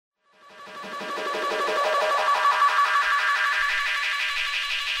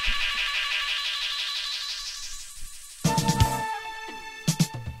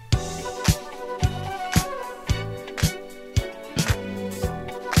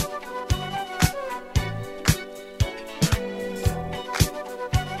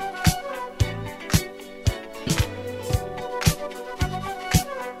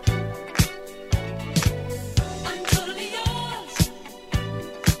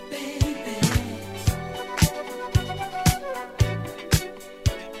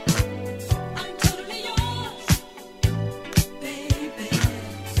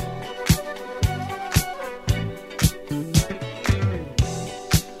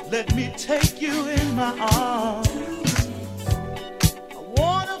Let me take you in my arms. I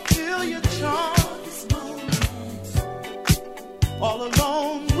wanna feel your charm. All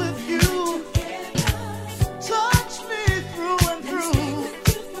alone with you. Touch me through and through.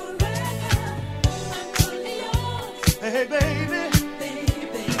 Hey, baby.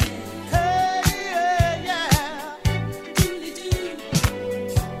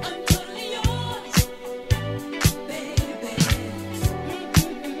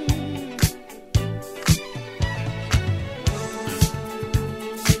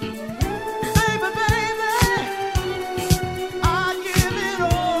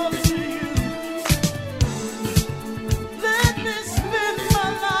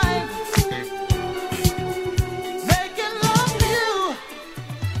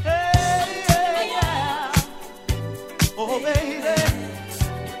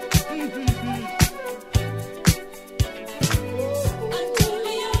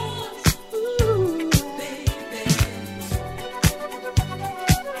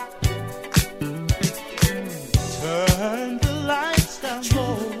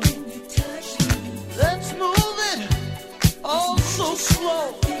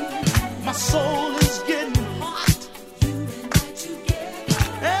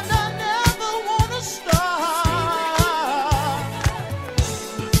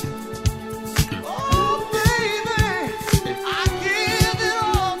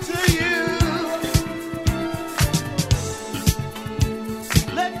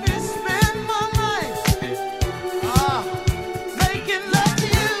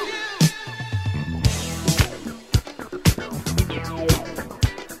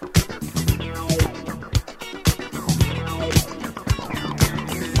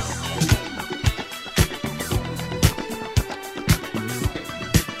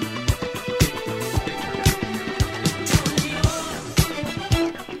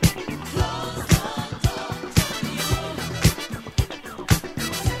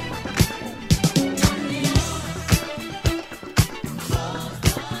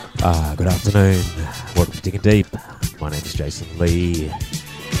 Good afternoon. Welcome to Digging Deep. My name is Jason Lee.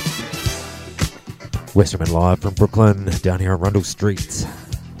 Westerman live from Brooklyn, down here on Rundle Street.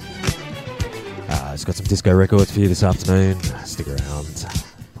 It's got some disco records for you this afternoon. Stick around.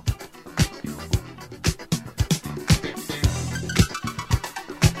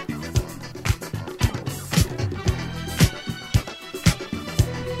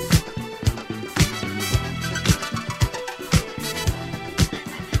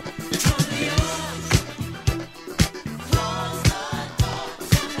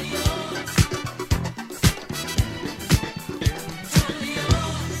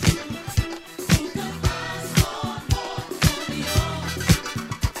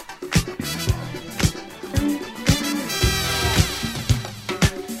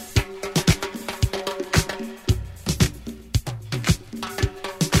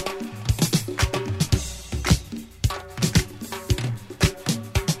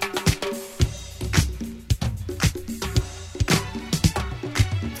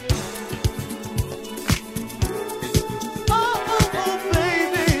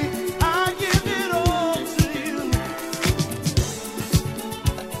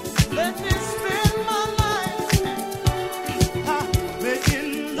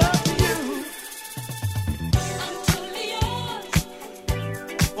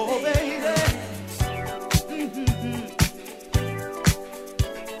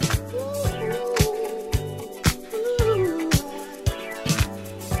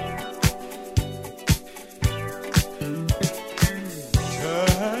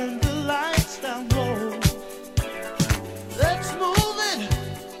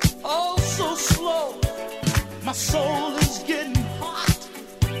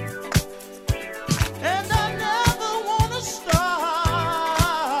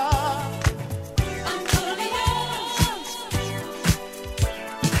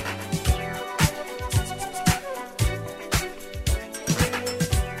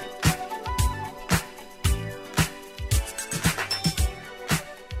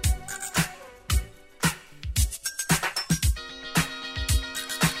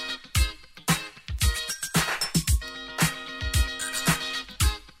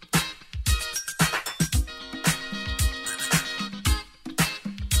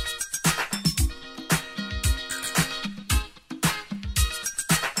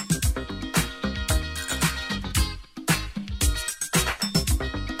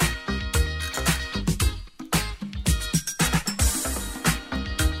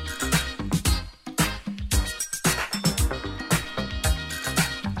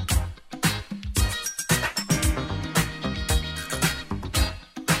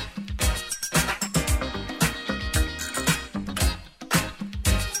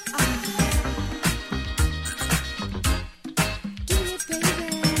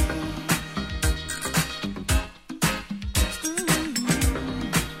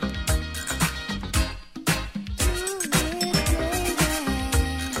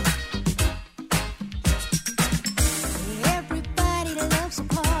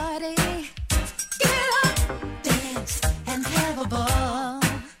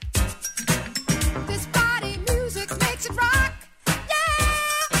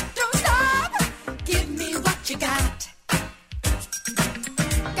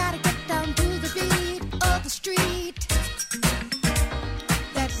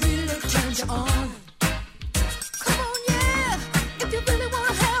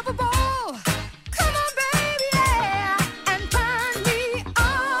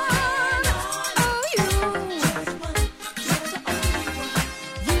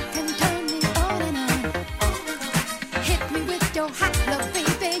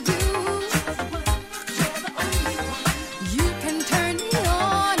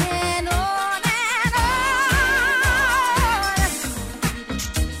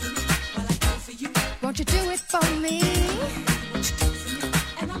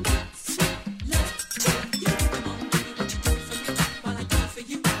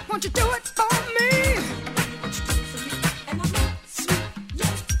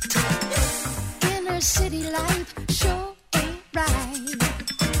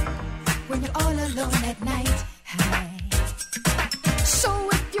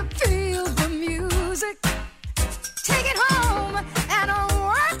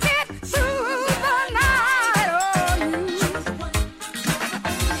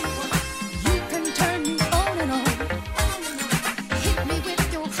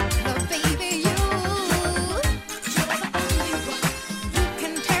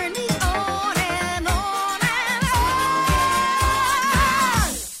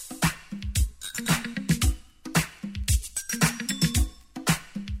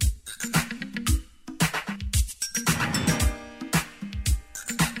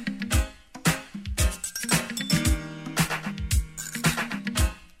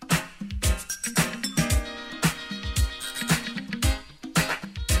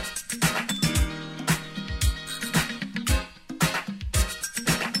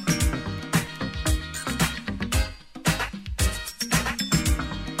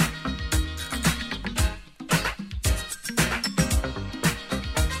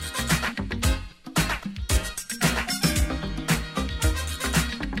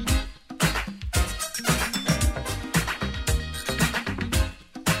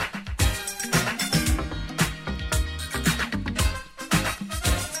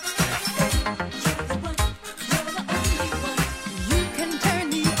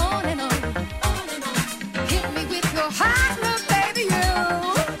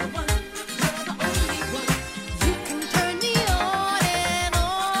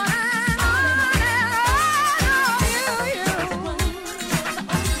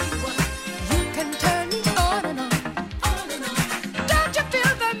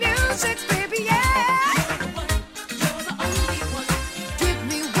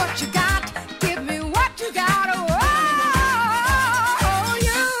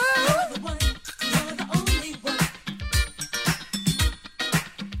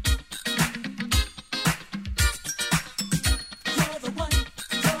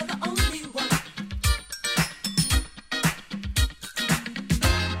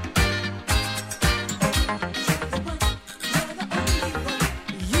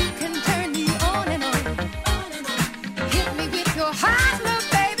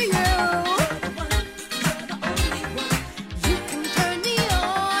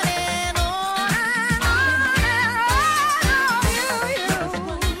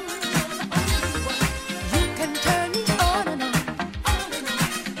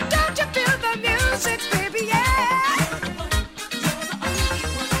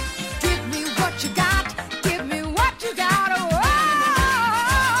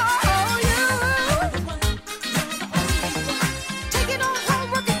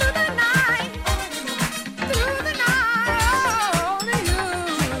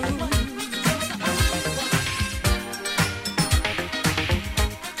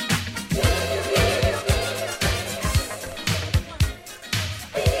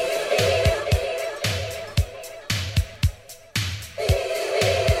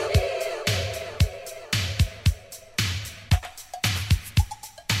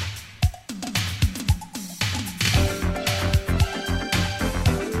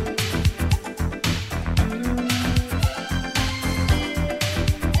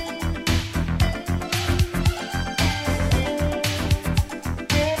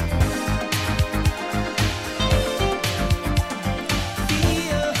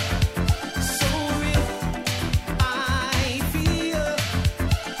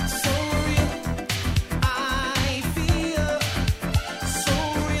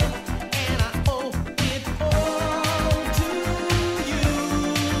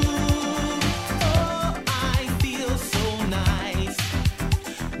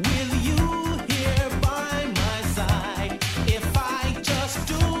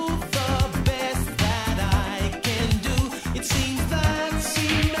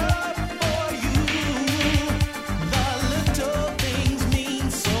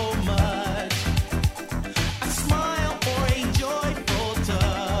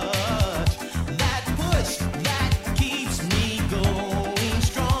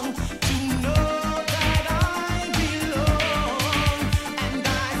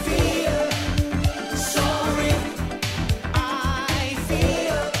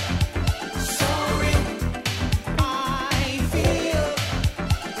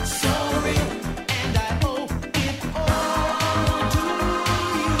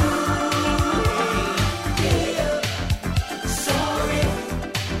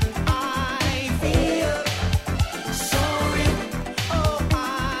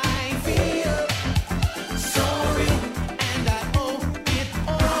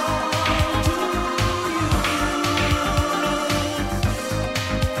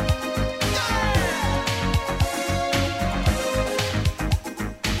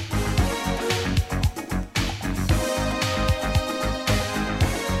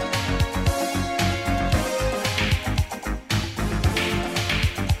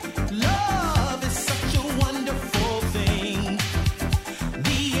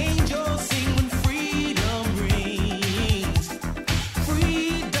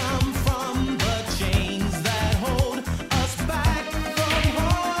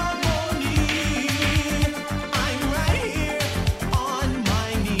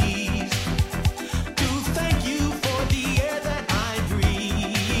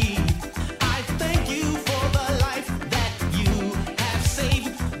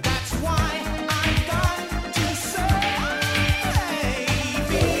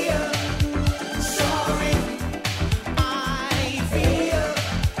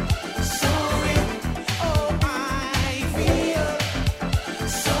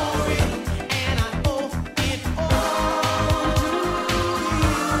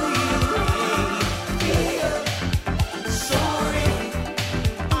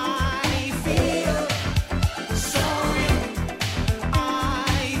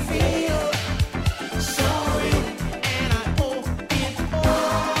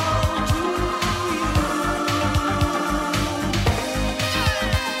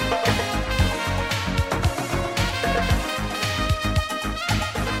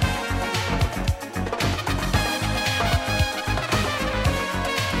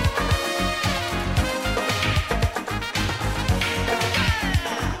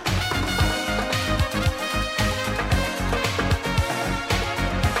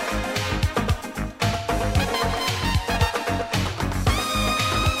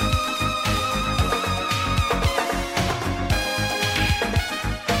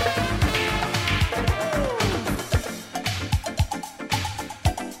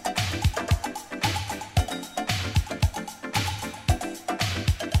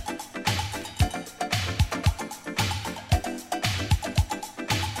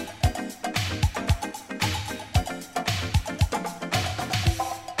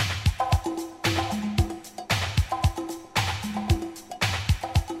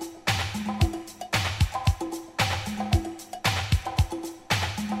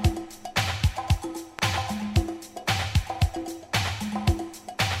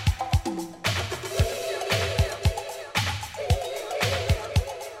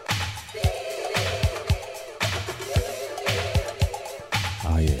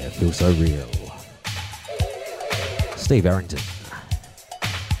 Feel So Real. Steve Arrington.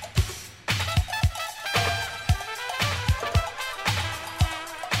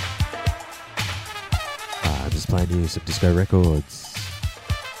 I'm just playing you some disco records.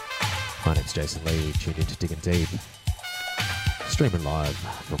 My name's Jason Lee, tune into Diggin' Deep. Streaming live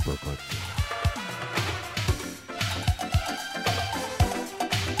from Brooklyn.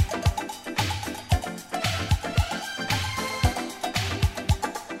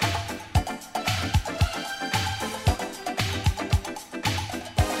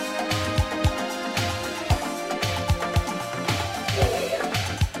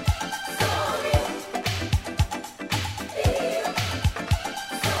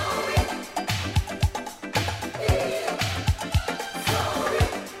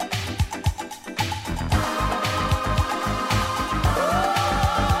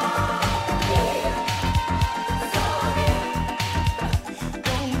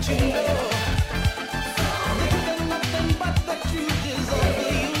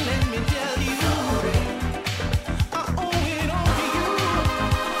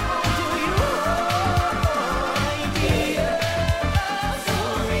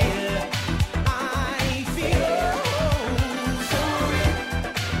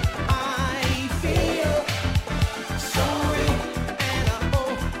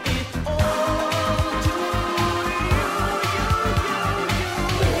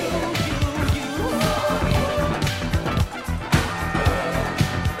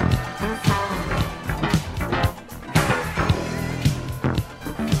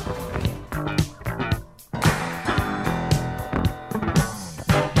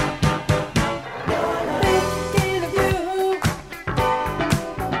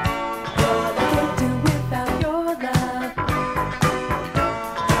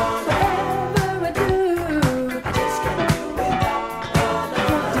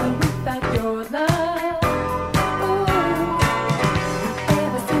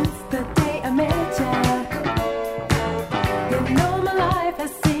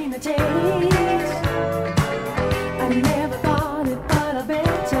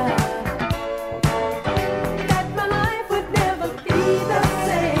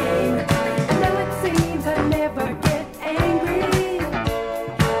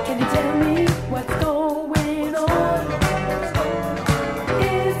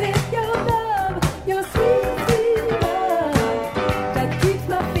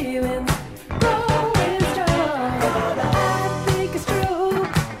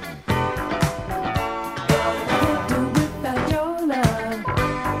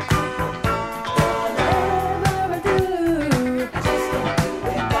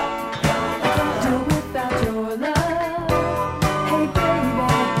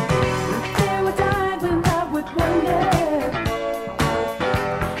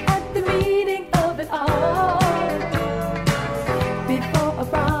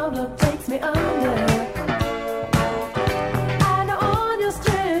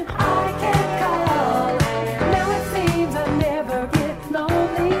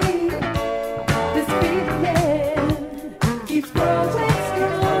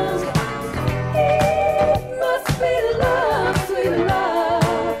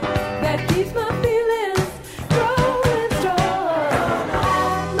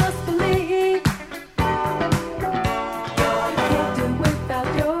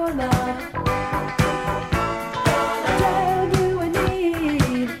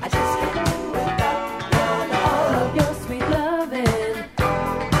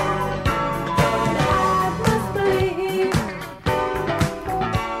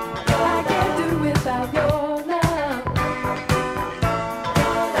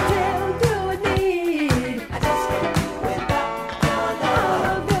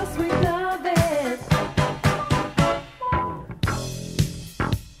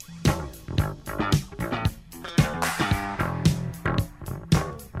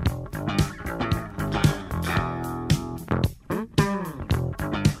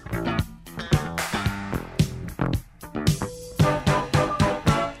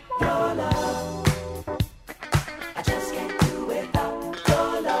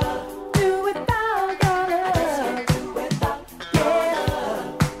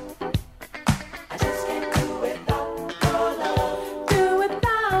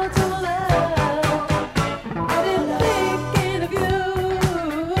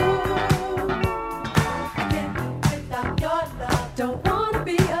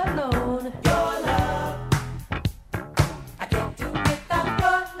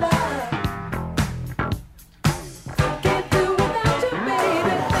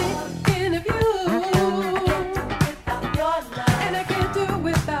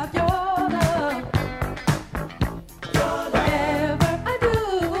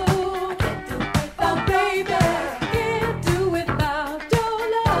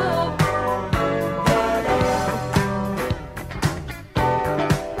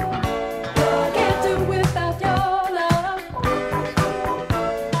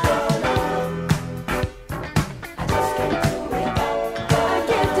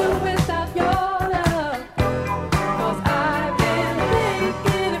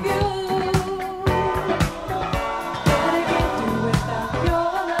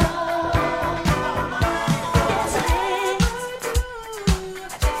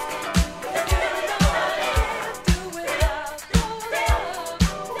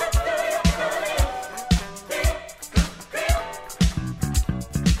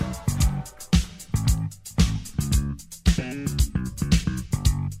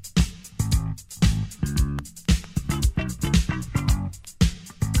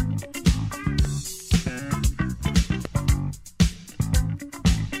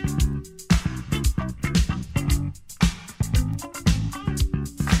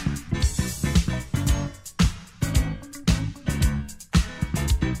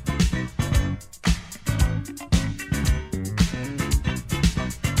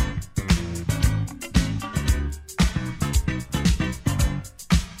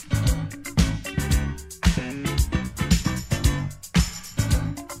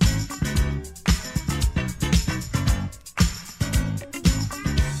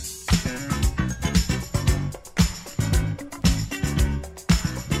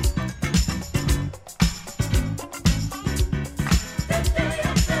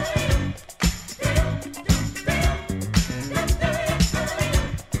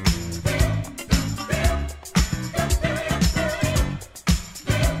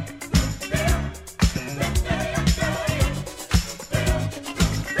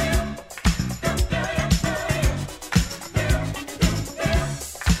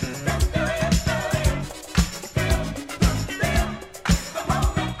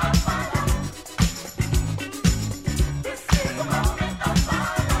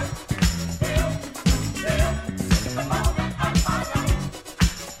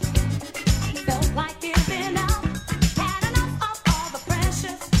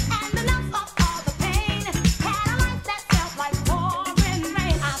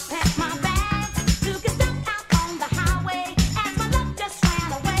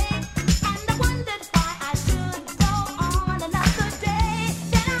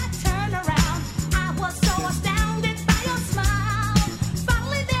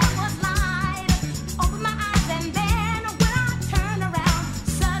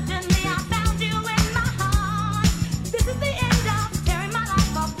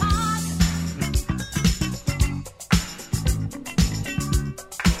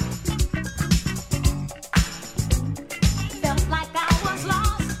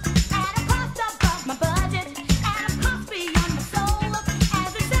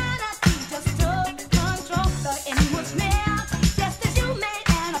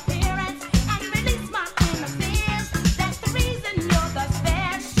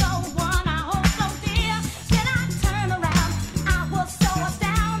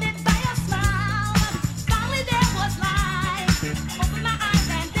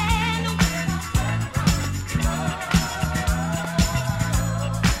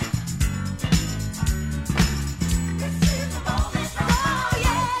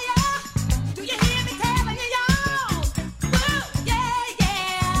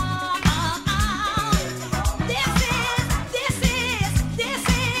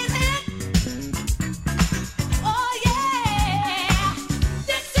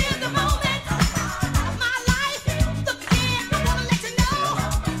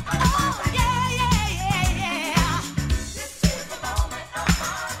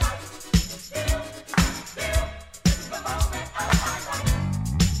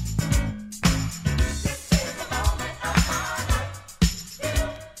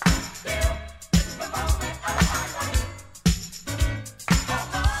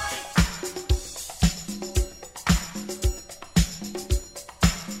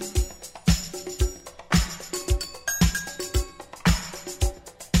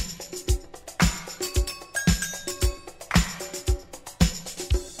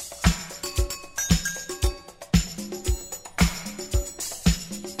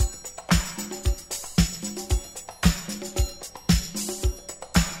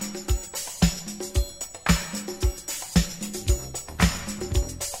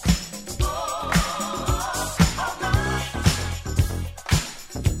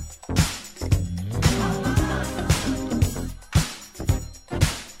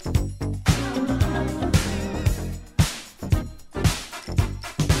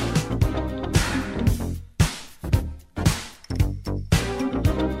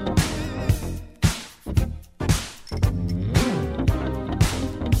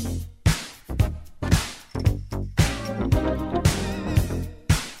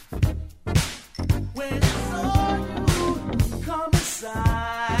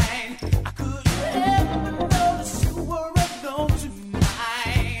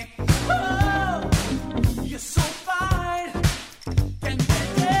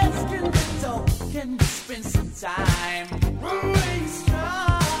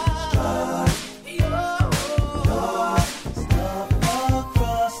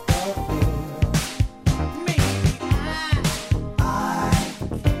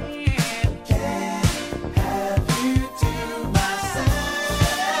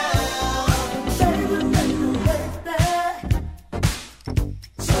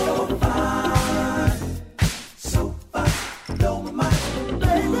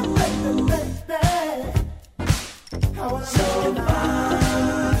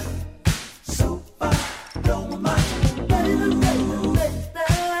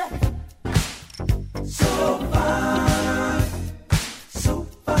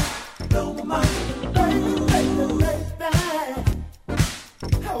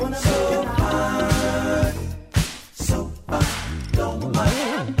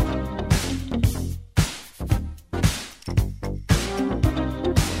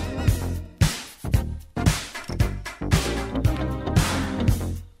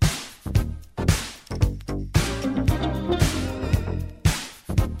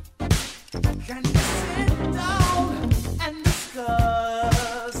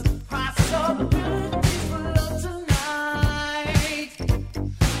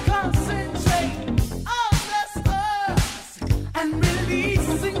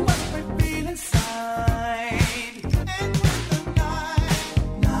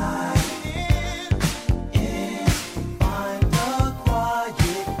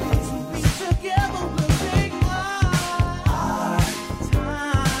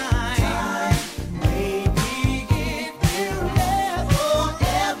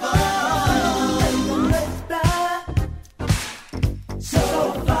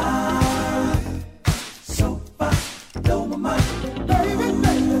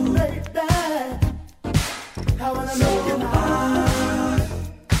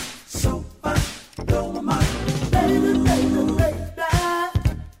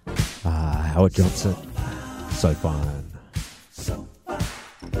 Howard Johnson, So Fine.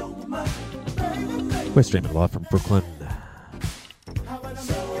 We're streaming live from Brooklyn.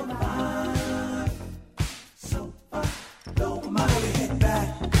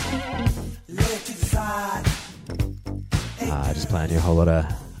 Just playing you a whole lot of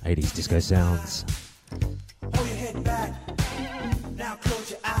 80s disco sounds. Hold your head back. Now close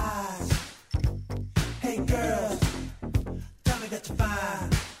your eyes. Hey girls, tell me that you're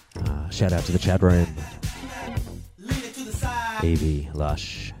fine. Shout out to the chat room. Lean it to the side. Evie,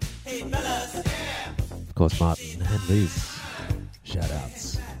 Lush. Hey fellas, Of course, Martin and Liz. Shout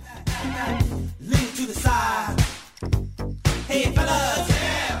outs. lean it to the side. Hey fellas,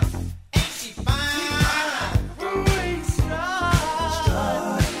 ain't she fine?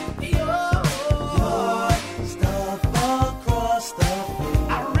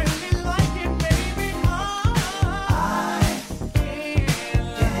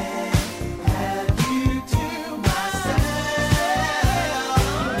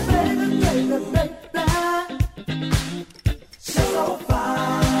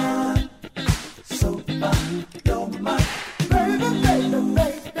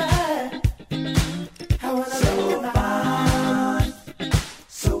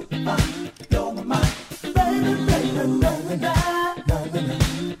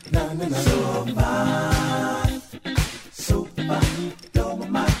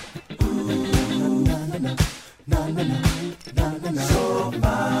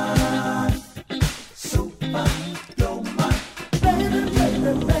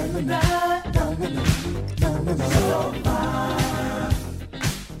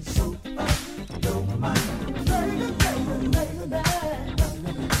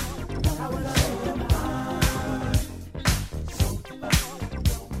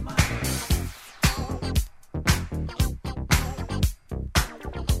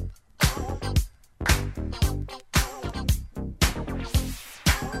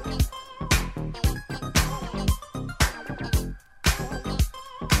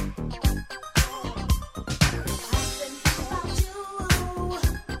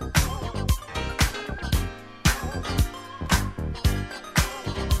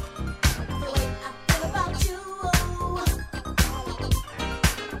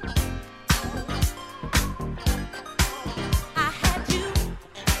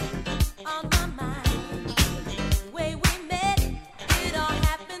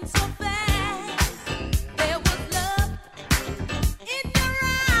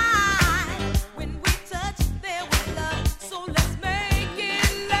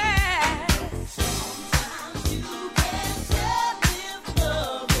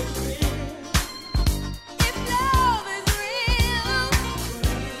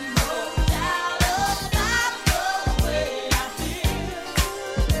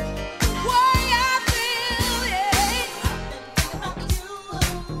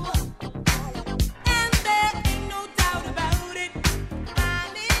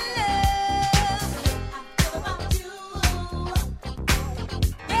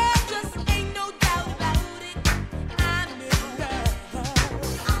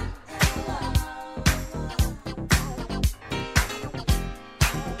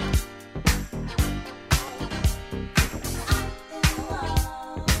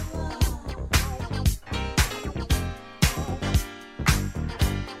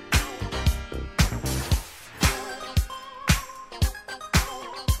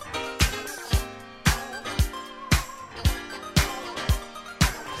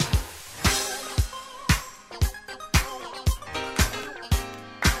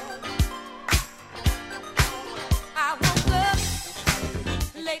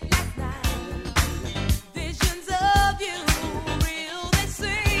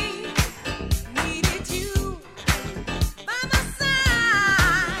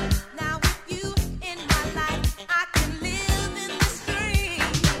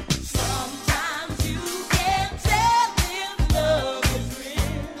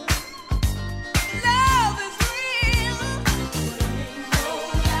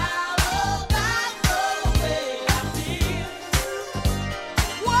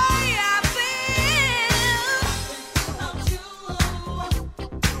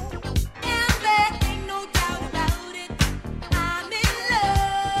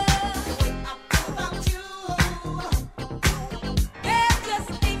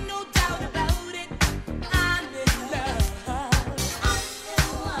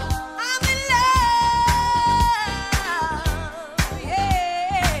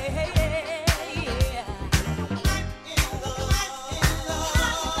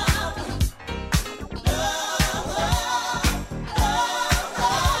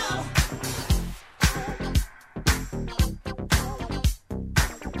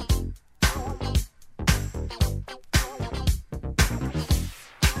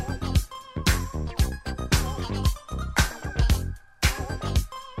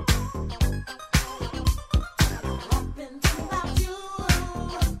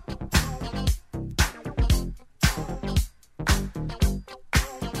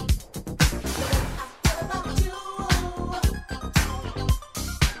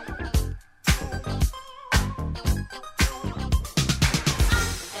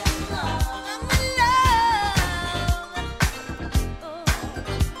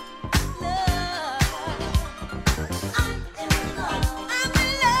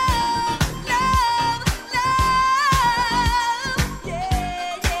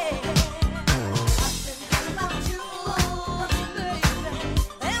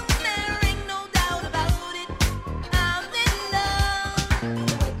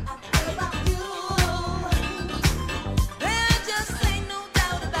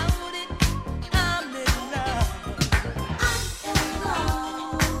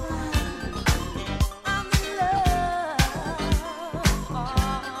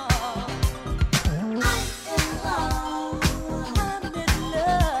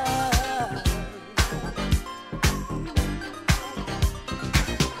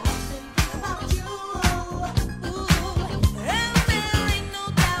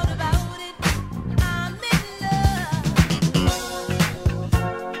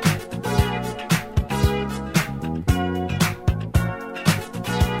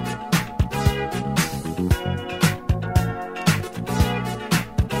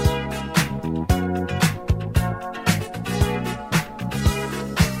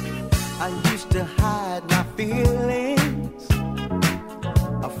 feelings,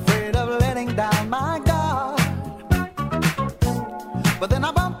 afraid of letting down my guard. But then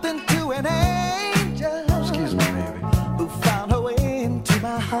I bumped into an angel. Excuse me, baby. Who found her way into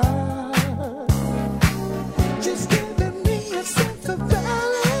my heart. She's giving me a sense of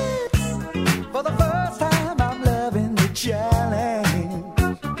balance. For the first time, I'm loving the challenge.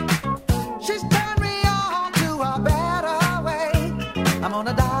 She's turned me on to a better way. I'm on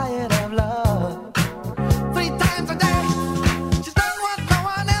a diet of love. 3 times a day. She's done what no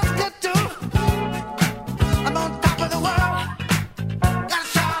one else could do. I'm on top of the world. Got a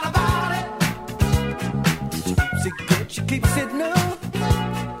shot about it. She keeps it good, she keeps it new.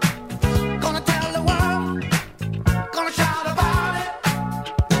 Gonna tell the world. Gonna shout about it.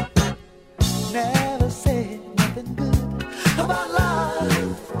 Never said nothing good about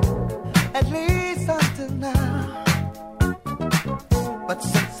love, at least until now. But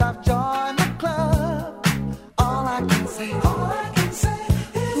since I've joined the club, all I can say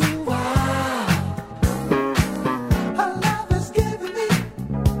is wow. Her love is giving me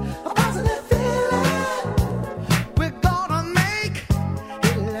a positive feeling. We're gonna make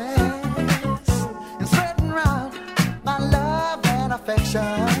it last. And spreading around my love and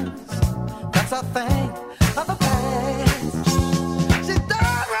affections. That's a thing of the past. She's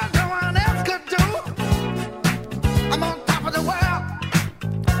done what no one else could do. I'm on top of the world.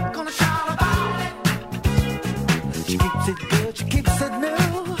 Gonna shout about it. She keeps it good, she keeps it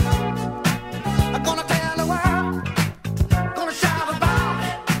new. I'm gonna tell the world. Gonna shout about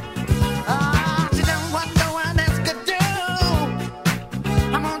it. Ah, she done what no one else could do.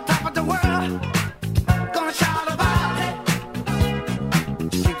 I'm on top of the world. Gonna shout about it.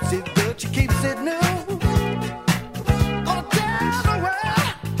 She keeps it good, she keeps it new. Gonna tell the world.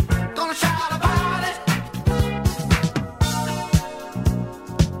 Gonna shout about it.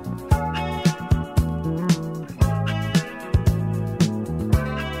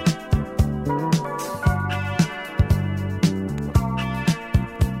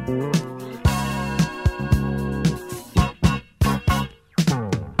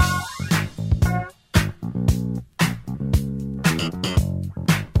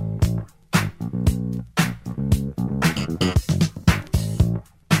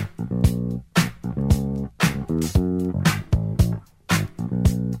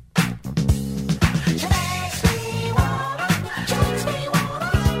 She makes me wanna,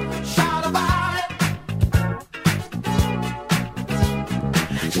 shout about it.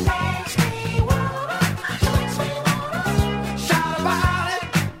 She makes me wanna, shout about it.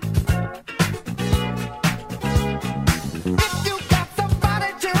 If you got somebody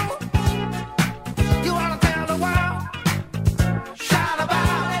to, you ought to tell the world, shout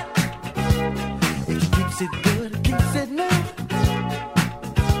about it. If she keeps it good, keeps it new.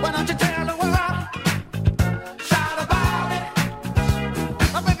 Why don't you tell the world? Shout about it.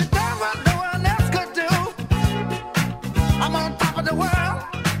 I'm making done what no one else could do. I'm on top of the world.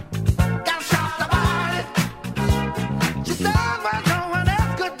 Gotta shout about it. She's done what no one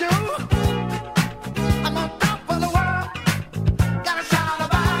else could do. I'm on top of the world. Gotta shout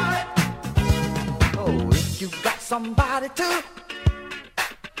about it. Oh, if you got somebody to,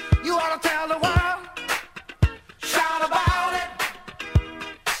 you ought to tell the world. Shout about it.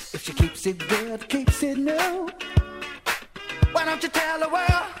 If she keeps it good, keeps it new. Why don't you tell the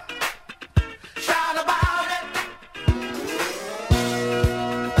world? Shout about it.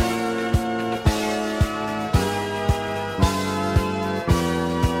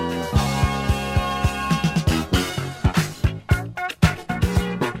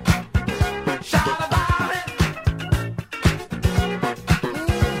 Shout about it.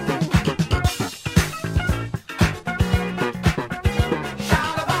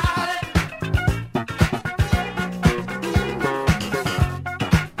 Shout about it.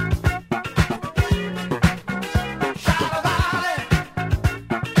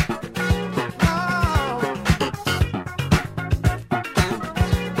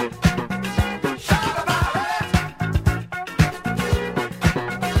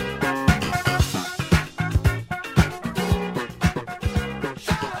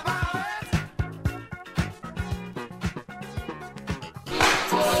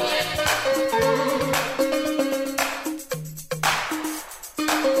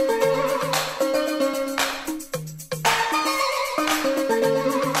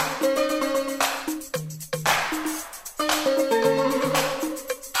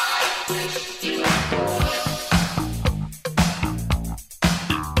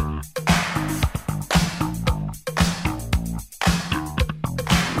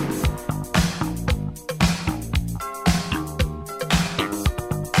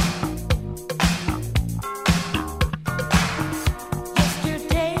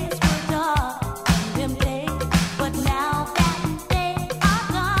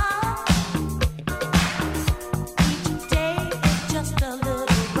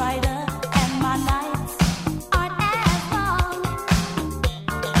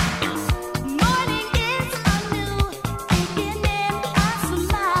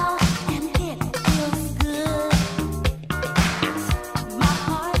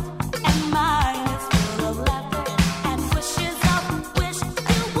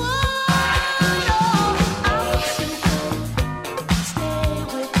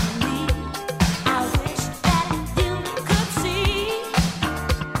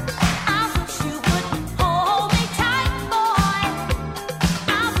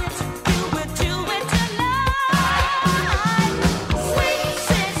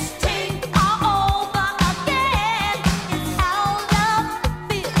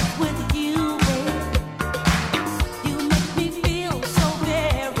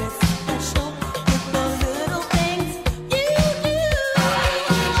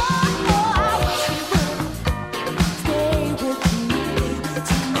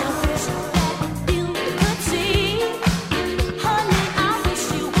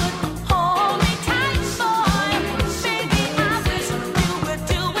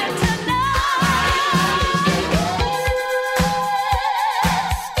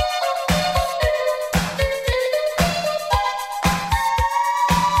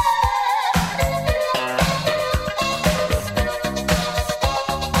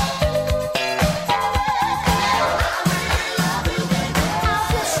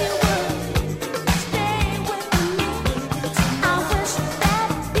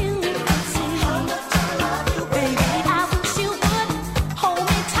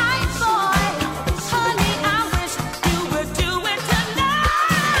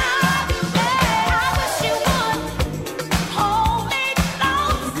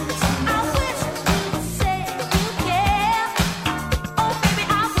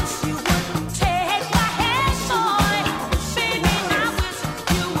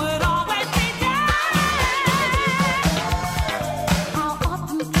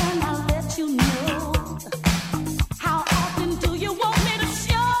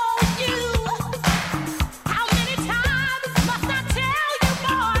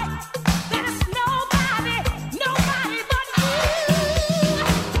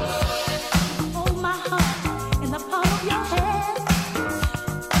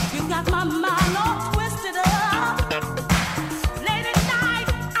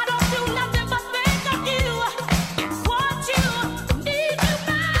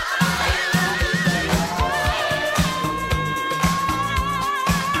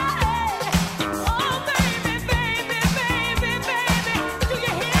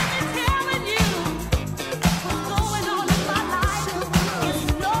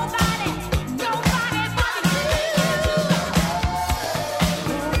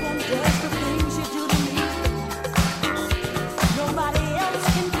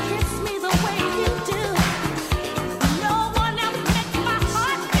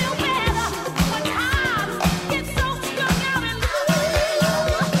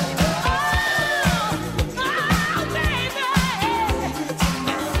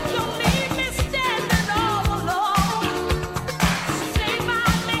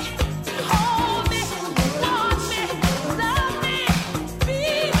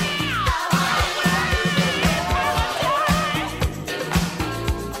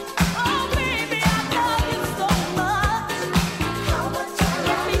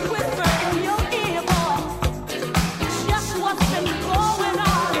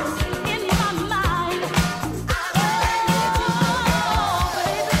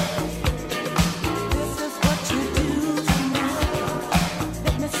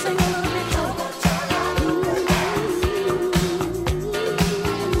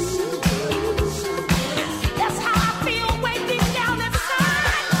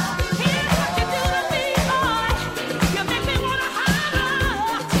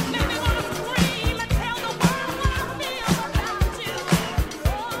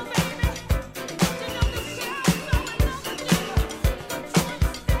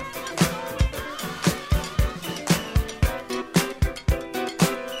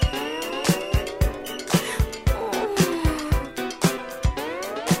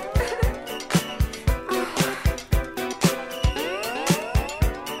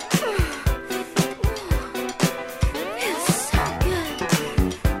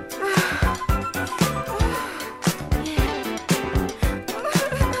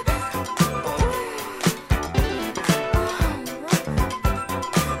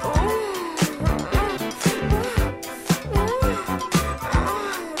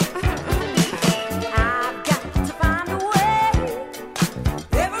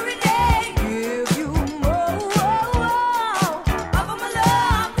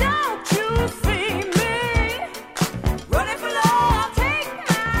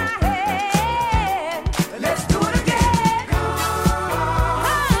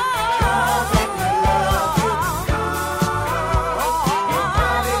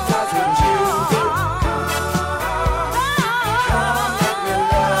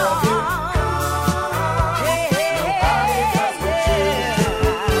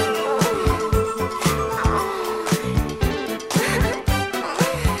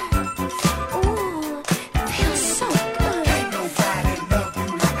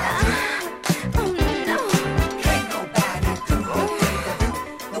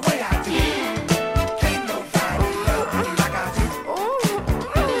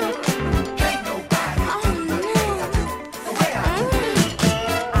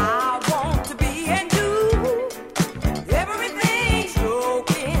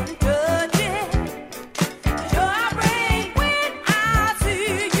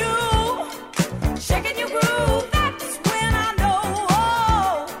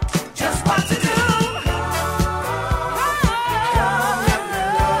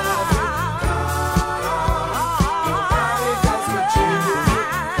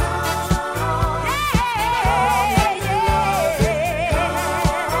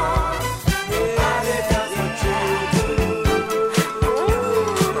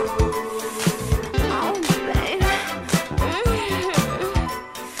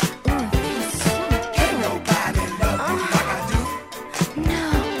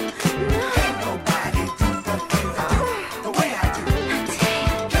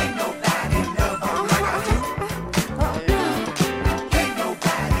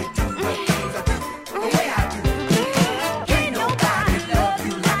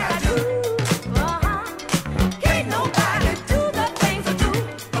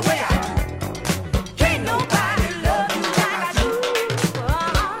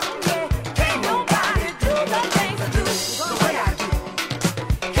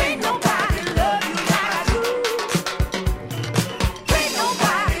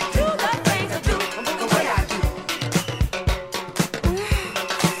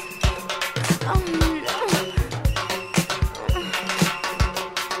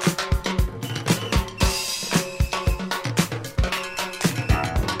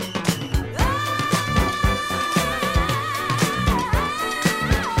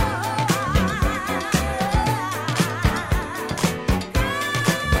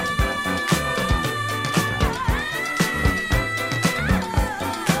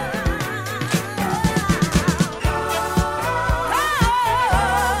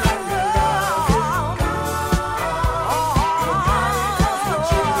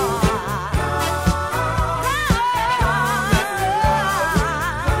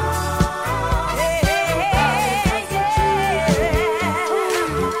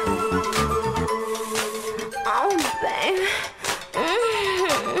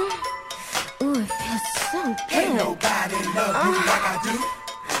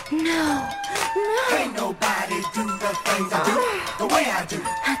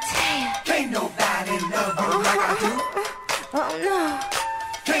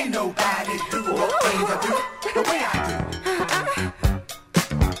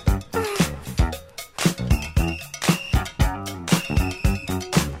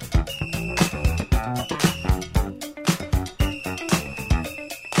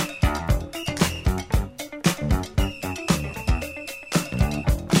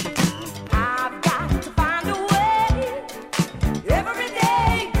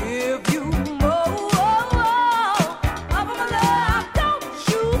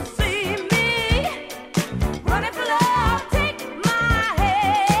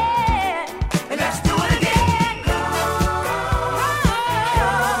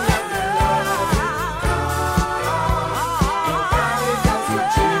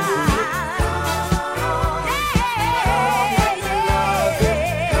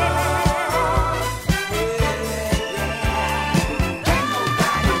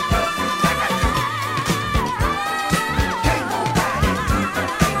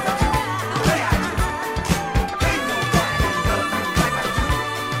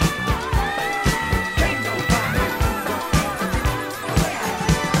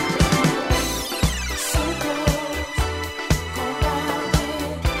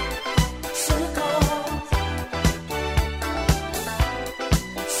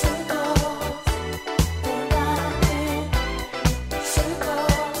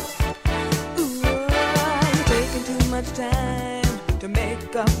 time to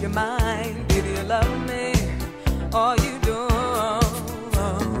make up your mind. Either you love me or you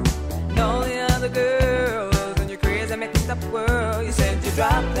don't. And all the other girls in your crazy mixed up world, you said you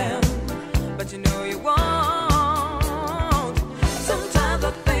dropped them, but you know you won't. Sometimes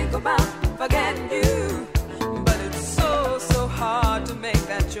I think about forgetting you, but it's so, so hard to make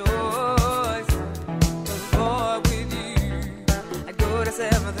that choice. But boy, with you, I'd go to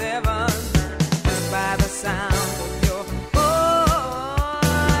seventh heaven just by the sound of your voice.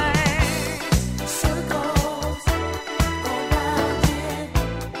 Circles go round in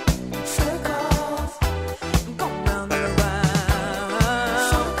circles, go round and around.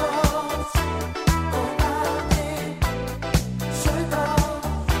 Circles go round in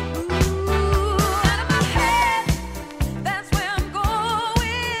circles. Ooh, out of my head, that's where I'm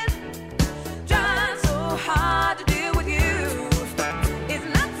going. Trying so hard to deal with you. It's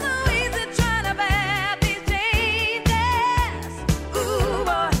not so easy trying to bear these chains.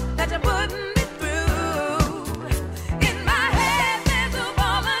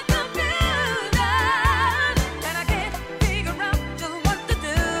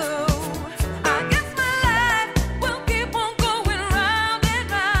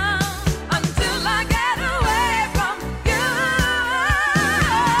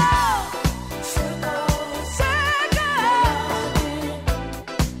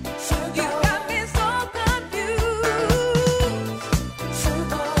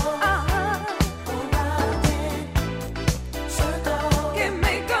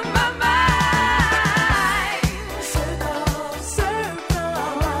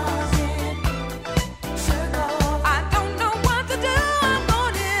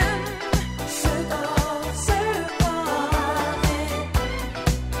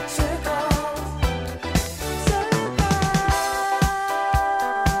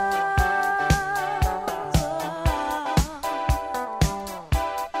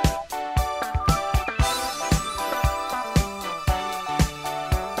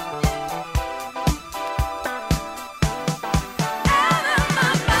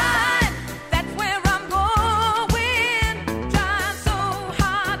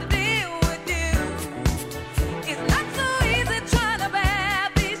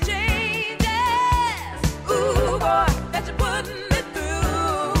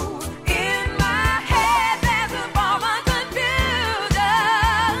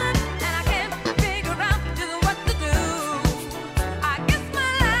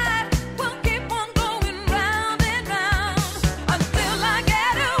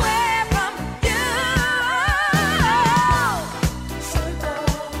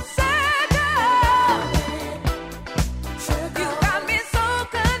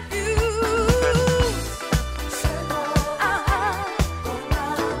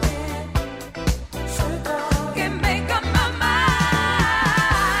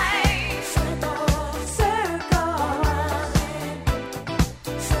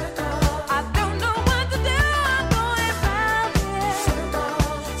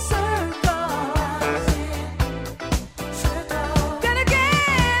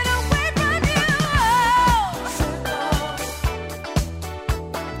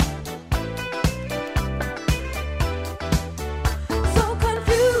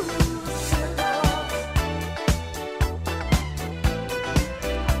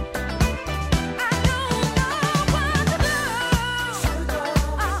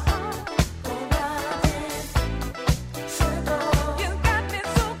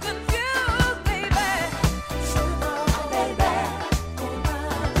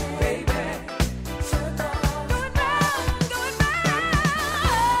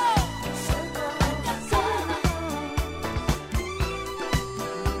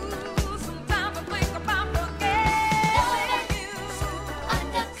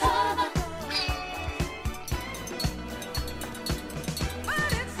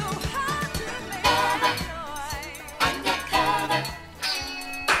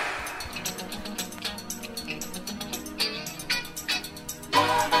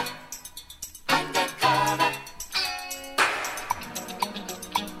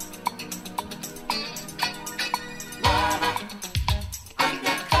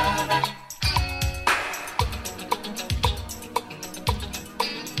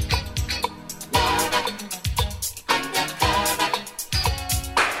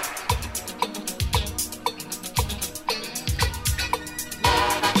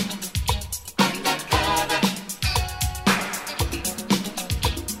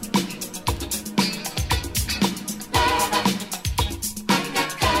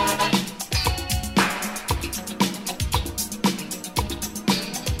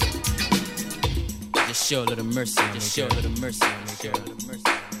 Just show a little mercy on me, show a little mercy on me, girl.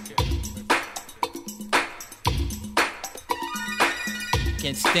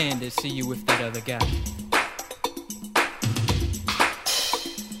 Can't stand to see you with that other guy.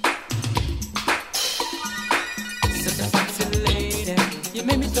 Such a sexy lady, you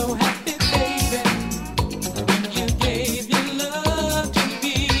made me so happy, baby. When you gave your love to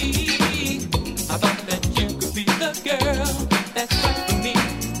me, I thought that you could be the girl that's right for me.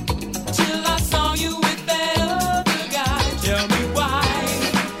 Till I saw you with that other guy. Tell me why,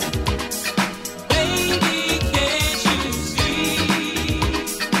 baby, can't you see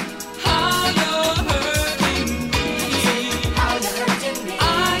how you're hurting me? How you're hurting me. I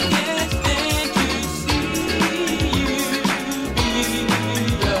can't stand to see you be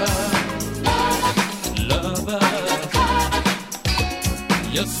a lover,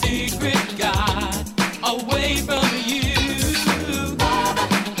 your secret guy, away from you.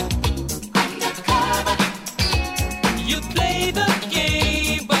 You play the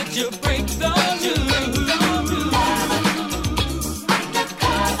game, but you break the rules.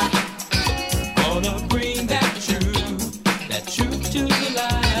 Gonna bring that truth to the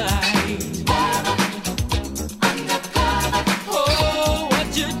light. Oh, what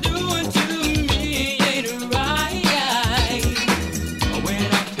you're doing to me ain't right. I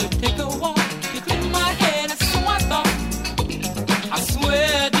went out to take a walk, you cleaned my head, and so I thought. I swear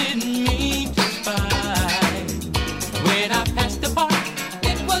I didn't mean to fight. When I passed the bar,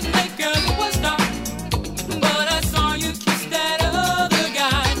 it was late, girl, it was dark. But I saw you kiss that other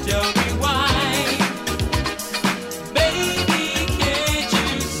guy. Tell me why, baby, can't you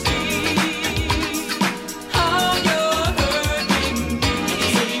see how you're hurting me?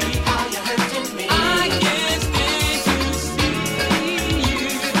 How you're hurting me. I can't stand to see you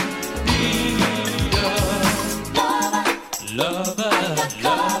be a lover,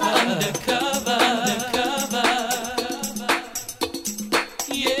 undercover.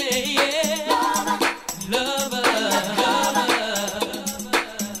 Yeah, lover.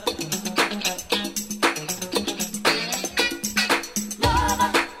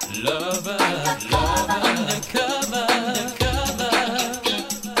 Lover, undercover.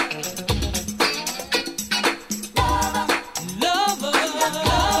 Lover,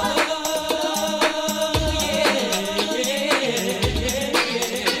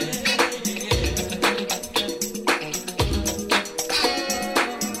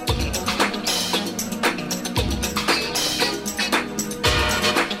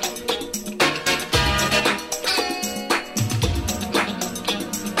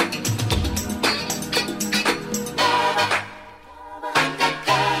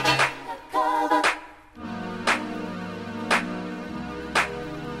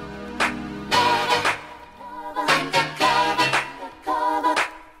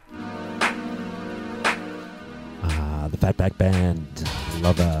 The Fatback Band,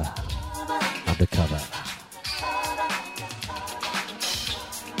 Lover, Undercover.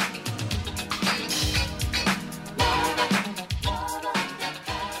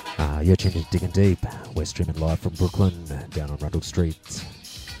 You're tuned to Diggin' Deep. We're streaming live from Brooklyn, down on Rundle Street.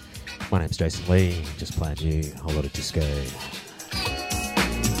 My name's Jason Lee, just playing you a whole lot of disco.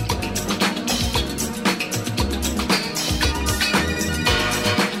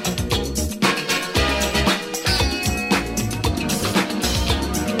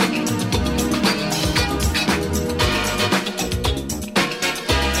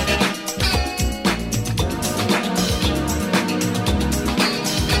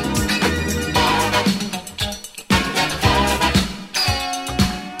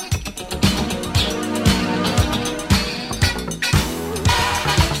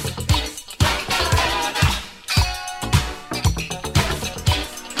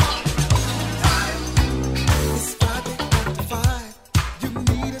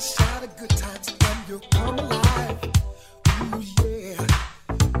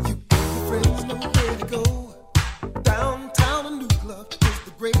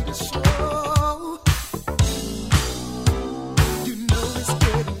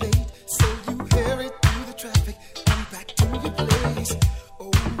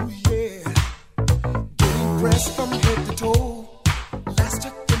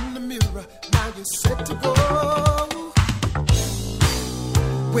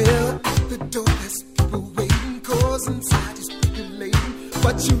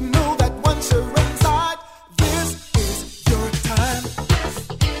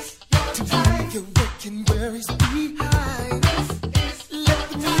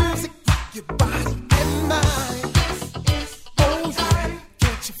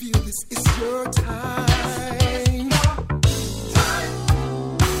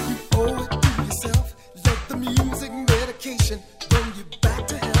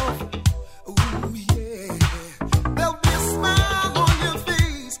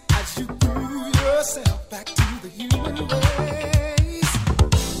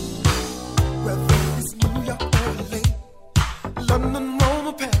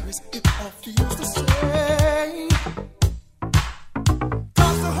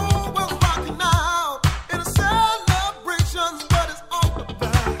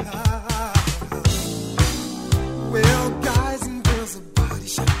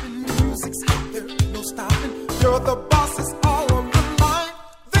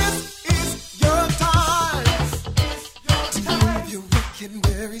 working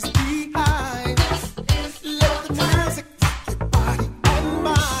worries behind. Let the music rock your body and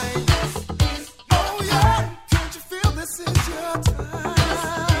mind. Oh yeah, can't you feel this is your time?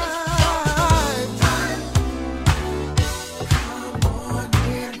 Come on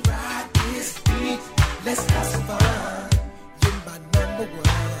and ride this beat. Let's have some fun. You're my number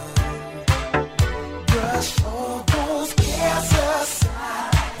one. Brush all those cares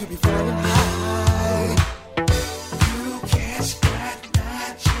aside. You'll be flying high. You catch that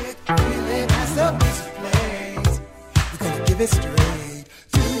magic feeling as the music plays. We're gonna give it straight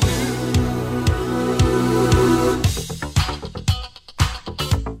to you.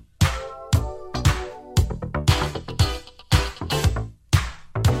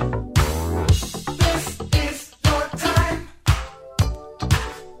 This is your time.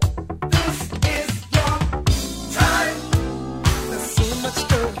 This is your time. There's so much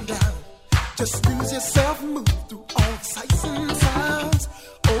going down. Just lose yourself, move through all the sights and sounds.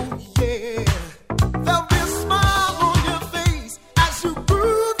 Oh yeah. There'll be a smile on your face as you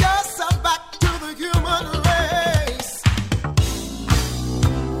groove yourself back to the human race.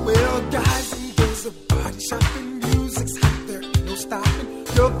 Well, guys and girls, the body shopping music's hot. There ain't no stopping.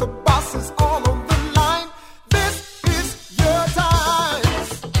 You're the bosses all on the line. This is your time.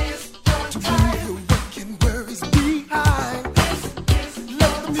 To leave your working worries behind.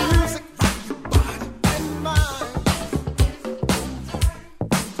 Let the music rock your body and mind.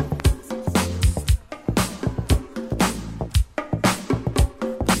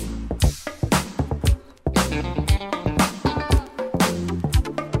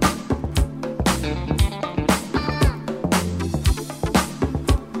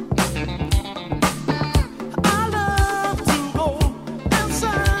 I love to go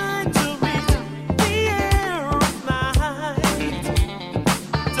outside to reach the air of night.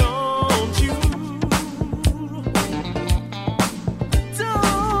 Don't you?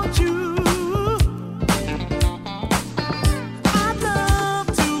 Don't you? I love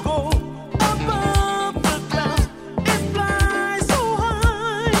to go above the clouds and fly so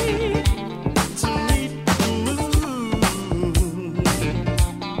high to meet the moon.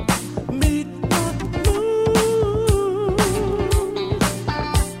 Meet the moon.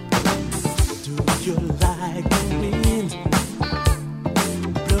 Do you like the wind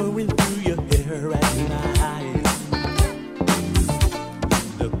blowing through your hair at night?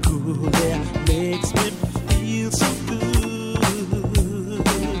 The cool air makes me feel so good.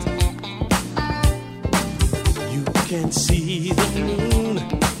 You can see the moon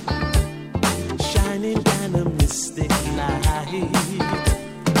shining down a mystic light.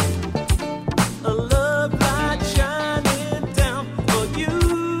 A love light shining down for you.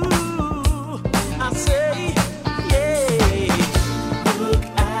 I say, yeah. Look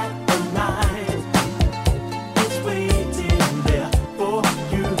at the night. It's waiting there for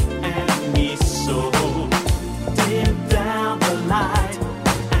you and me. So dim down the light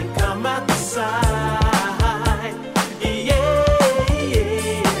and come out the side. Yeah,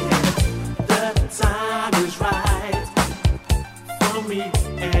 yeah. The time is right for me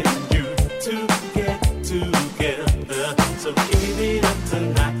and you to get together. So give it up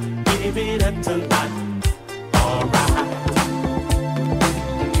tonight, give it up tonight. Alright.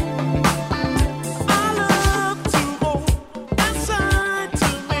 I love to go outside to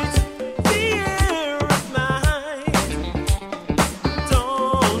meet the air of night.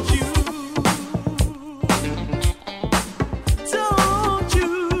 Don't you? Don't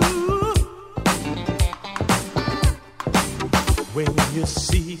you? When you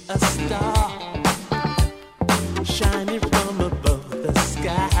see a star shining from above the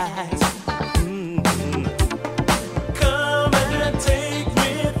skies, come and take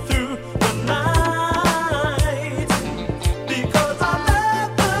me through the night. Because I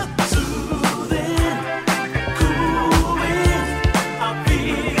love the soothing, cool wind. I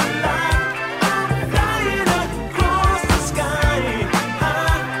feel like I'm flying across the sky.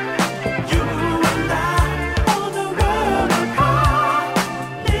 You and I on the world apart,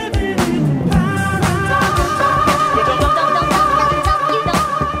 living in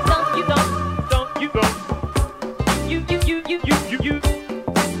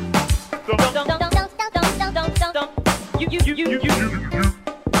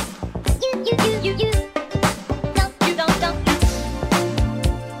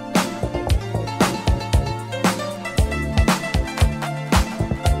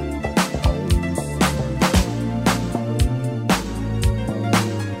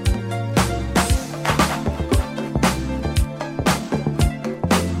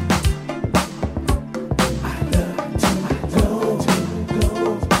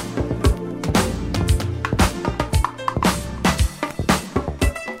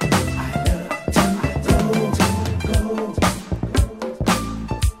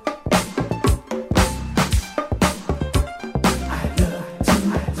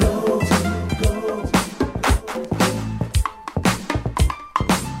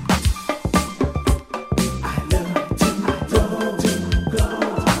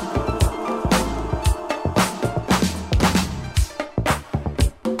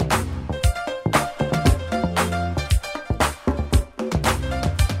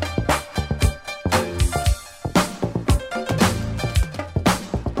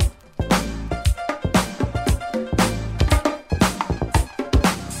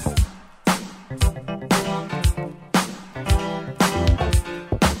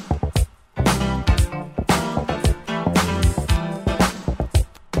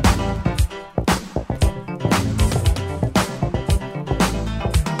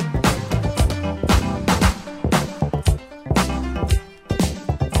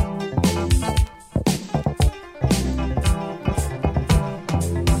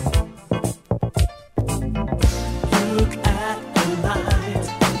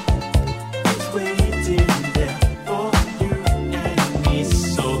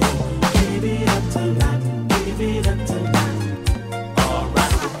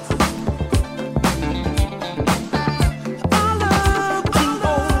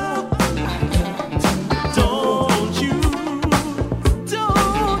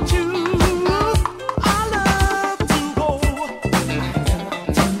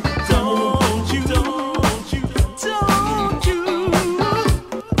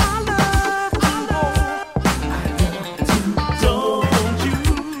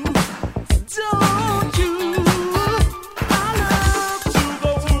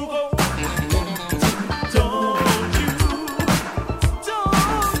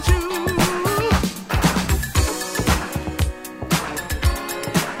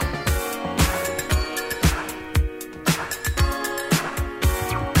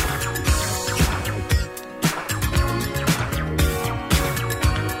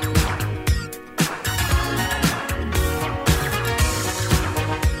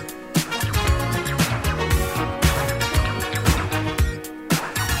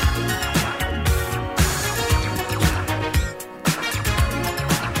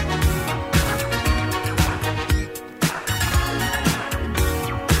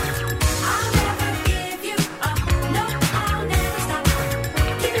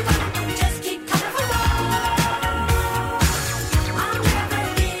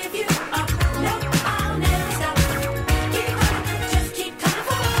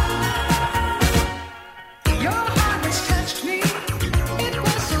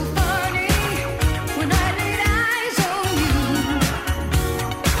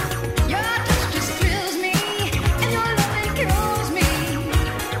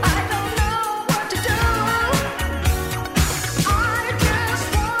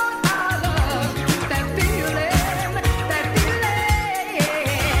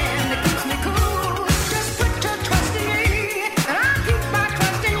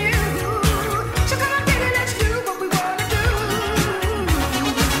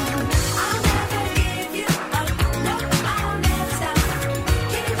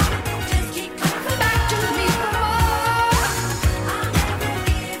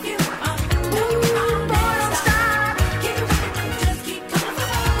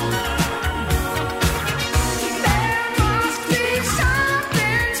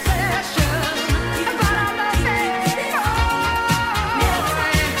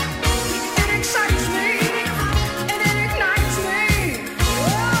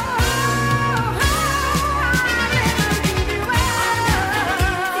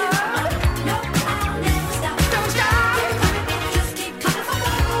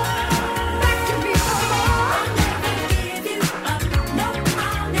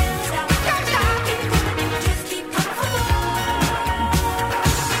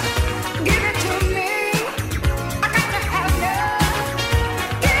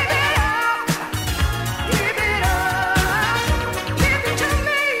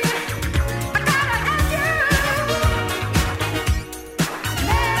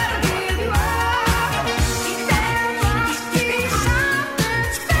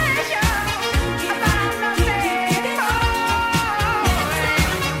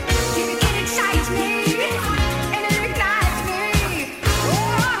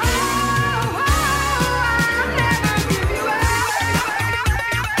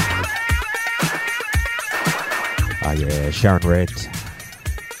Ah, yeah, Sharon Red.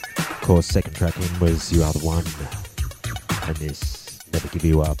 Of course, second track in was You Are the One, and this, Never Give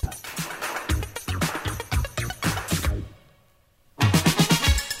You Up.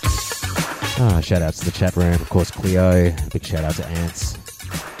 Ah, shout out to the chat room, of course, Cleo. Big shout out to Ants.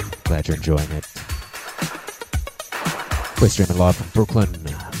 Glad you're enjoying it. We're streaming live from Brooklyn.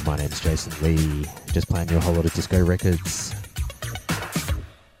 My name's Jason Lee. Just playing your whole lot of disco records.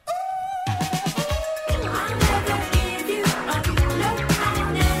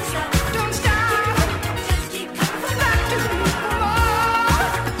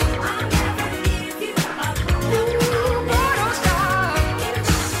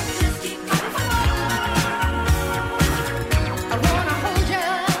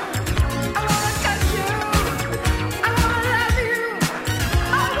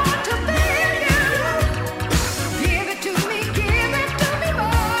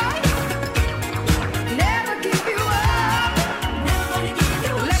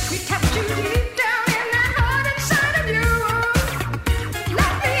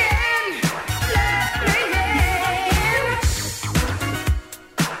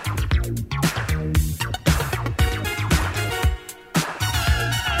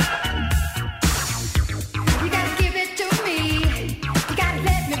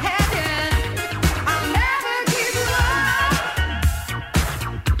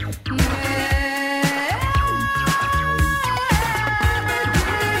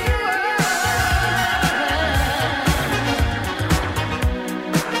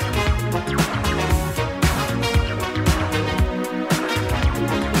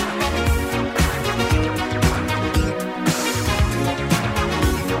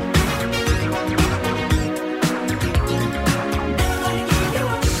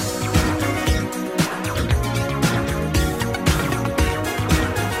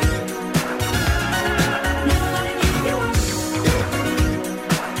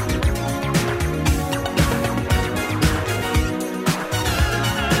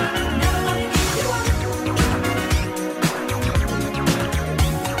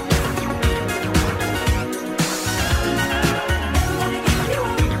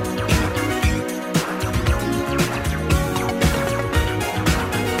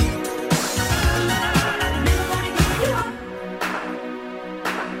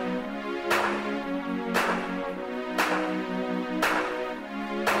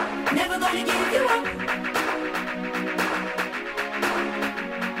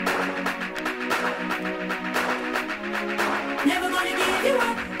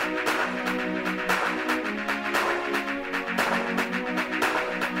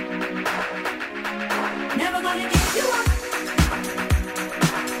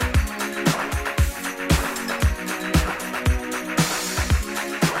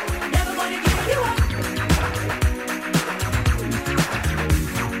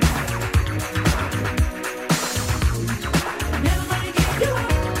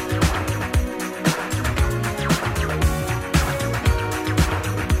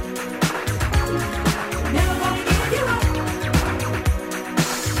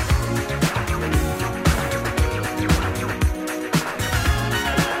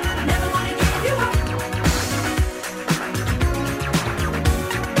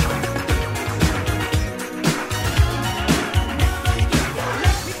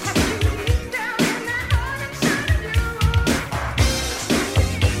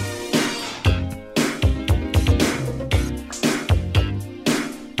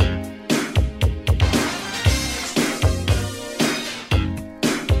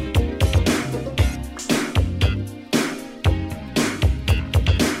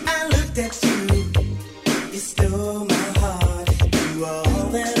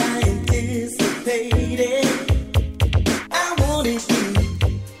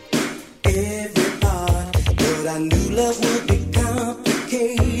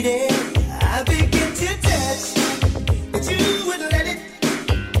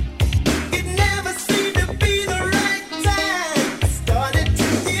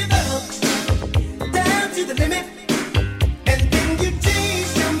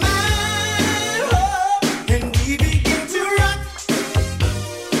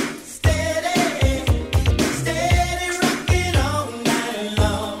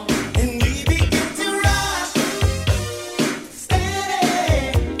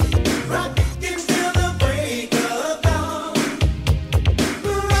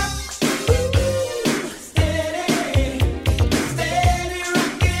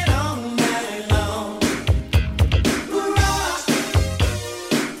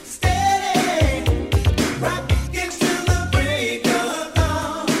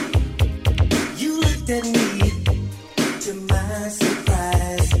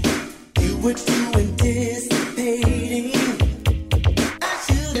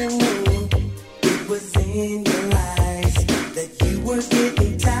 Stay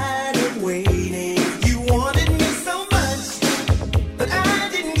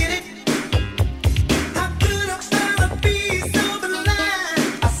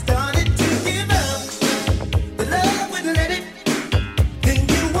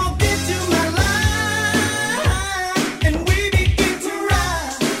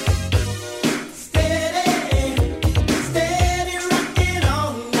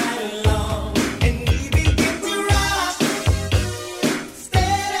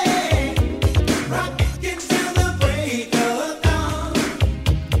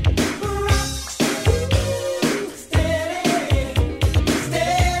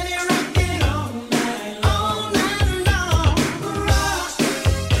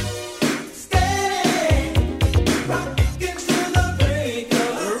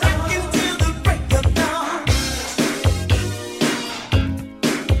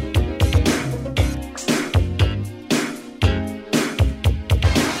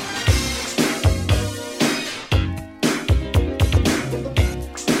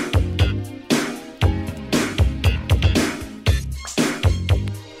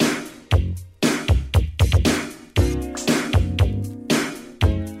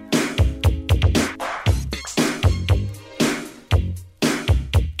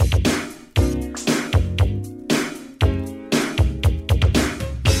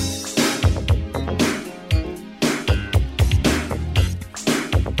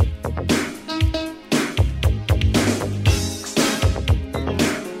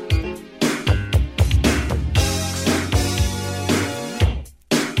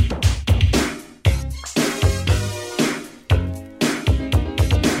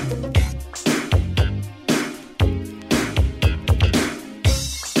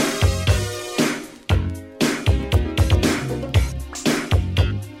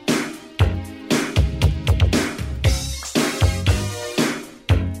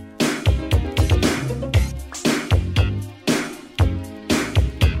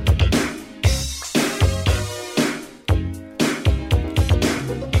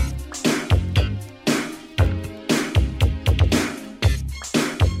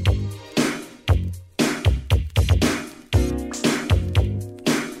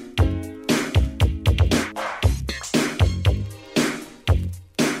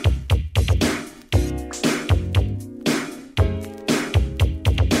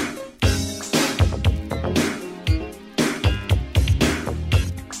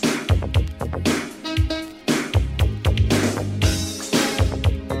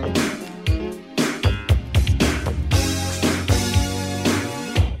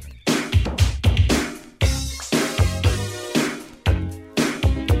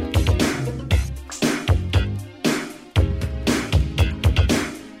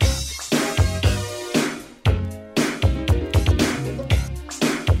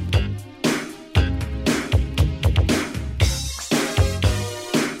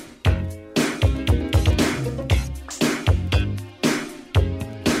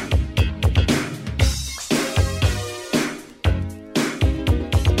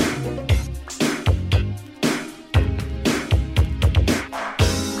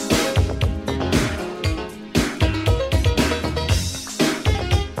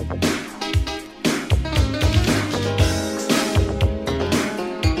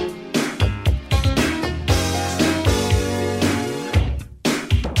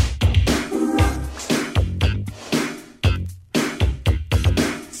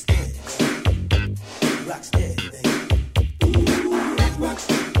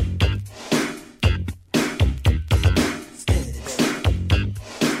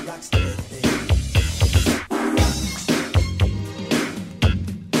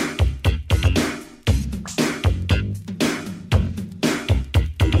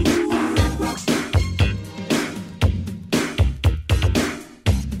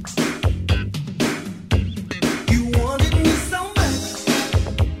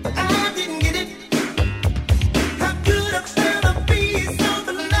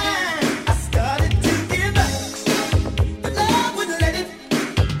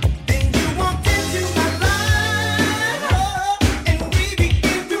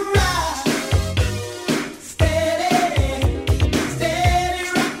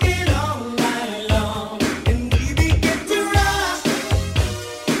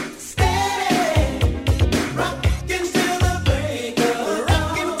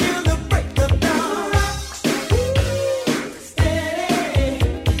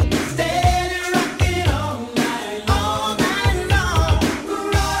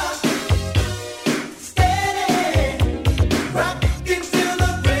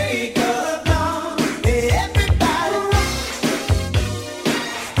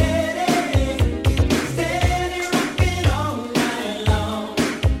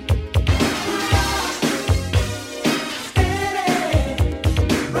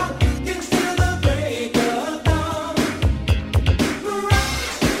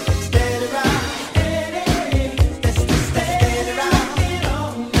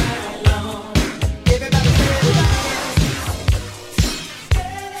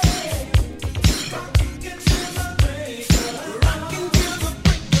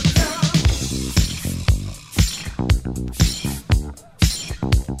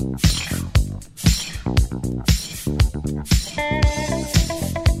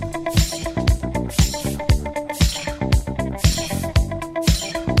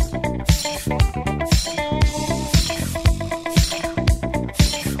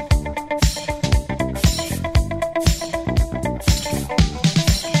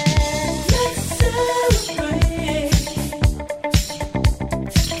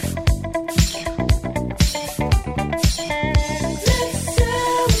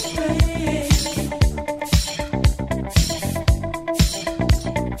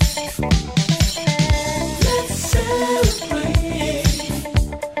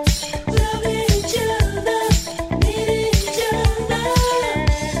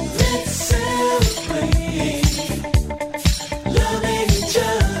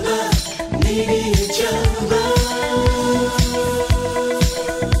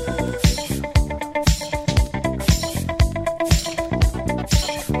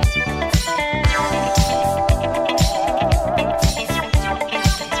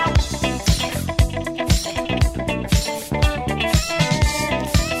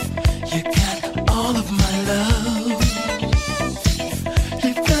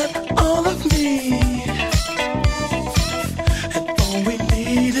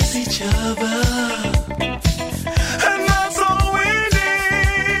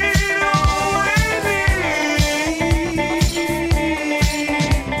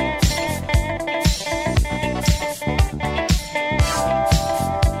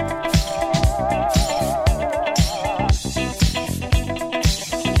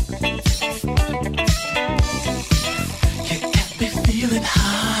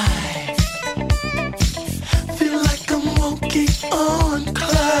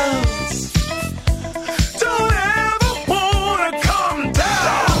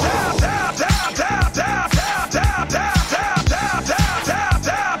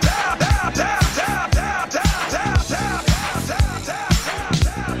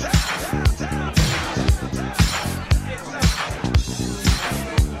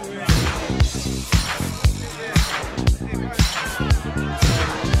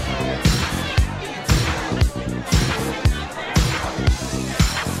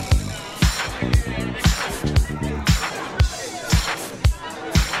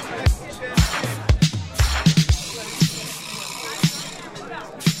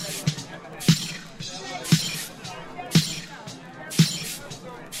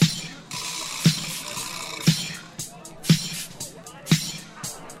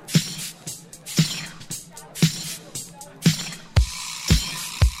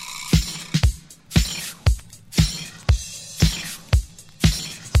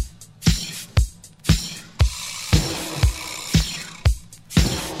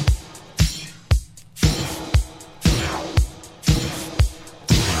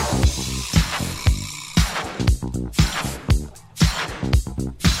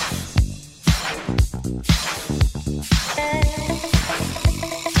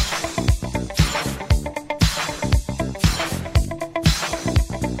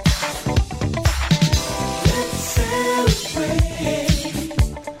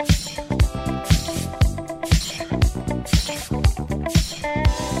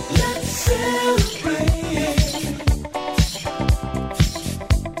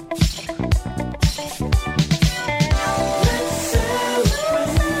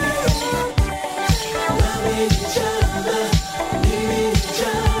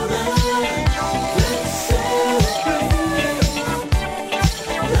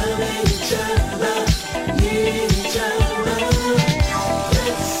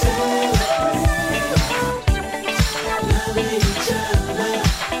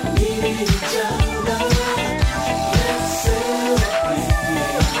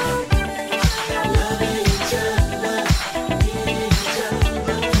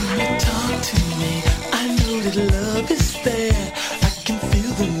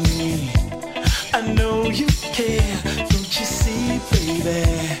care. Don't you see, baby?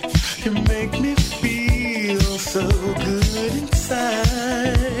 You make me feel so good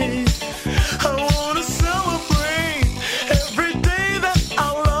inside. I wanna celebrate every day that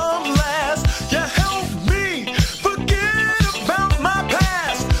our love lasts. You help me forget about my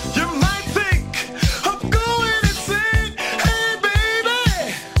past. You might think of going insane. Hey,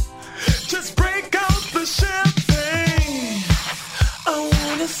 baby, just break out the champagne. I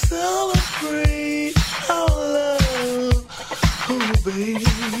wanna celebrate our love, oh baby.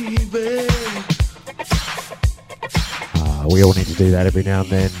 We all need to do that every now and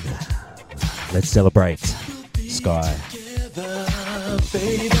then. Let's celebrate. Sky.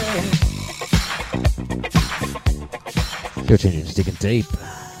 You're tuning to Digging Deep.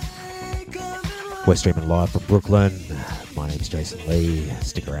 We're streaming live from Brooklyn. My name's Jason Lee.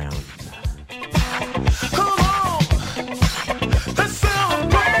 Stick around.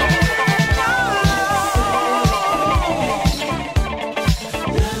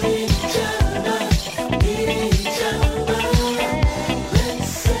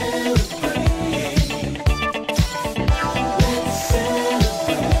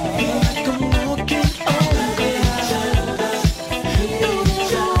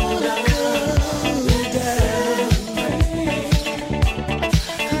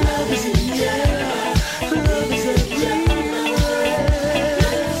 Love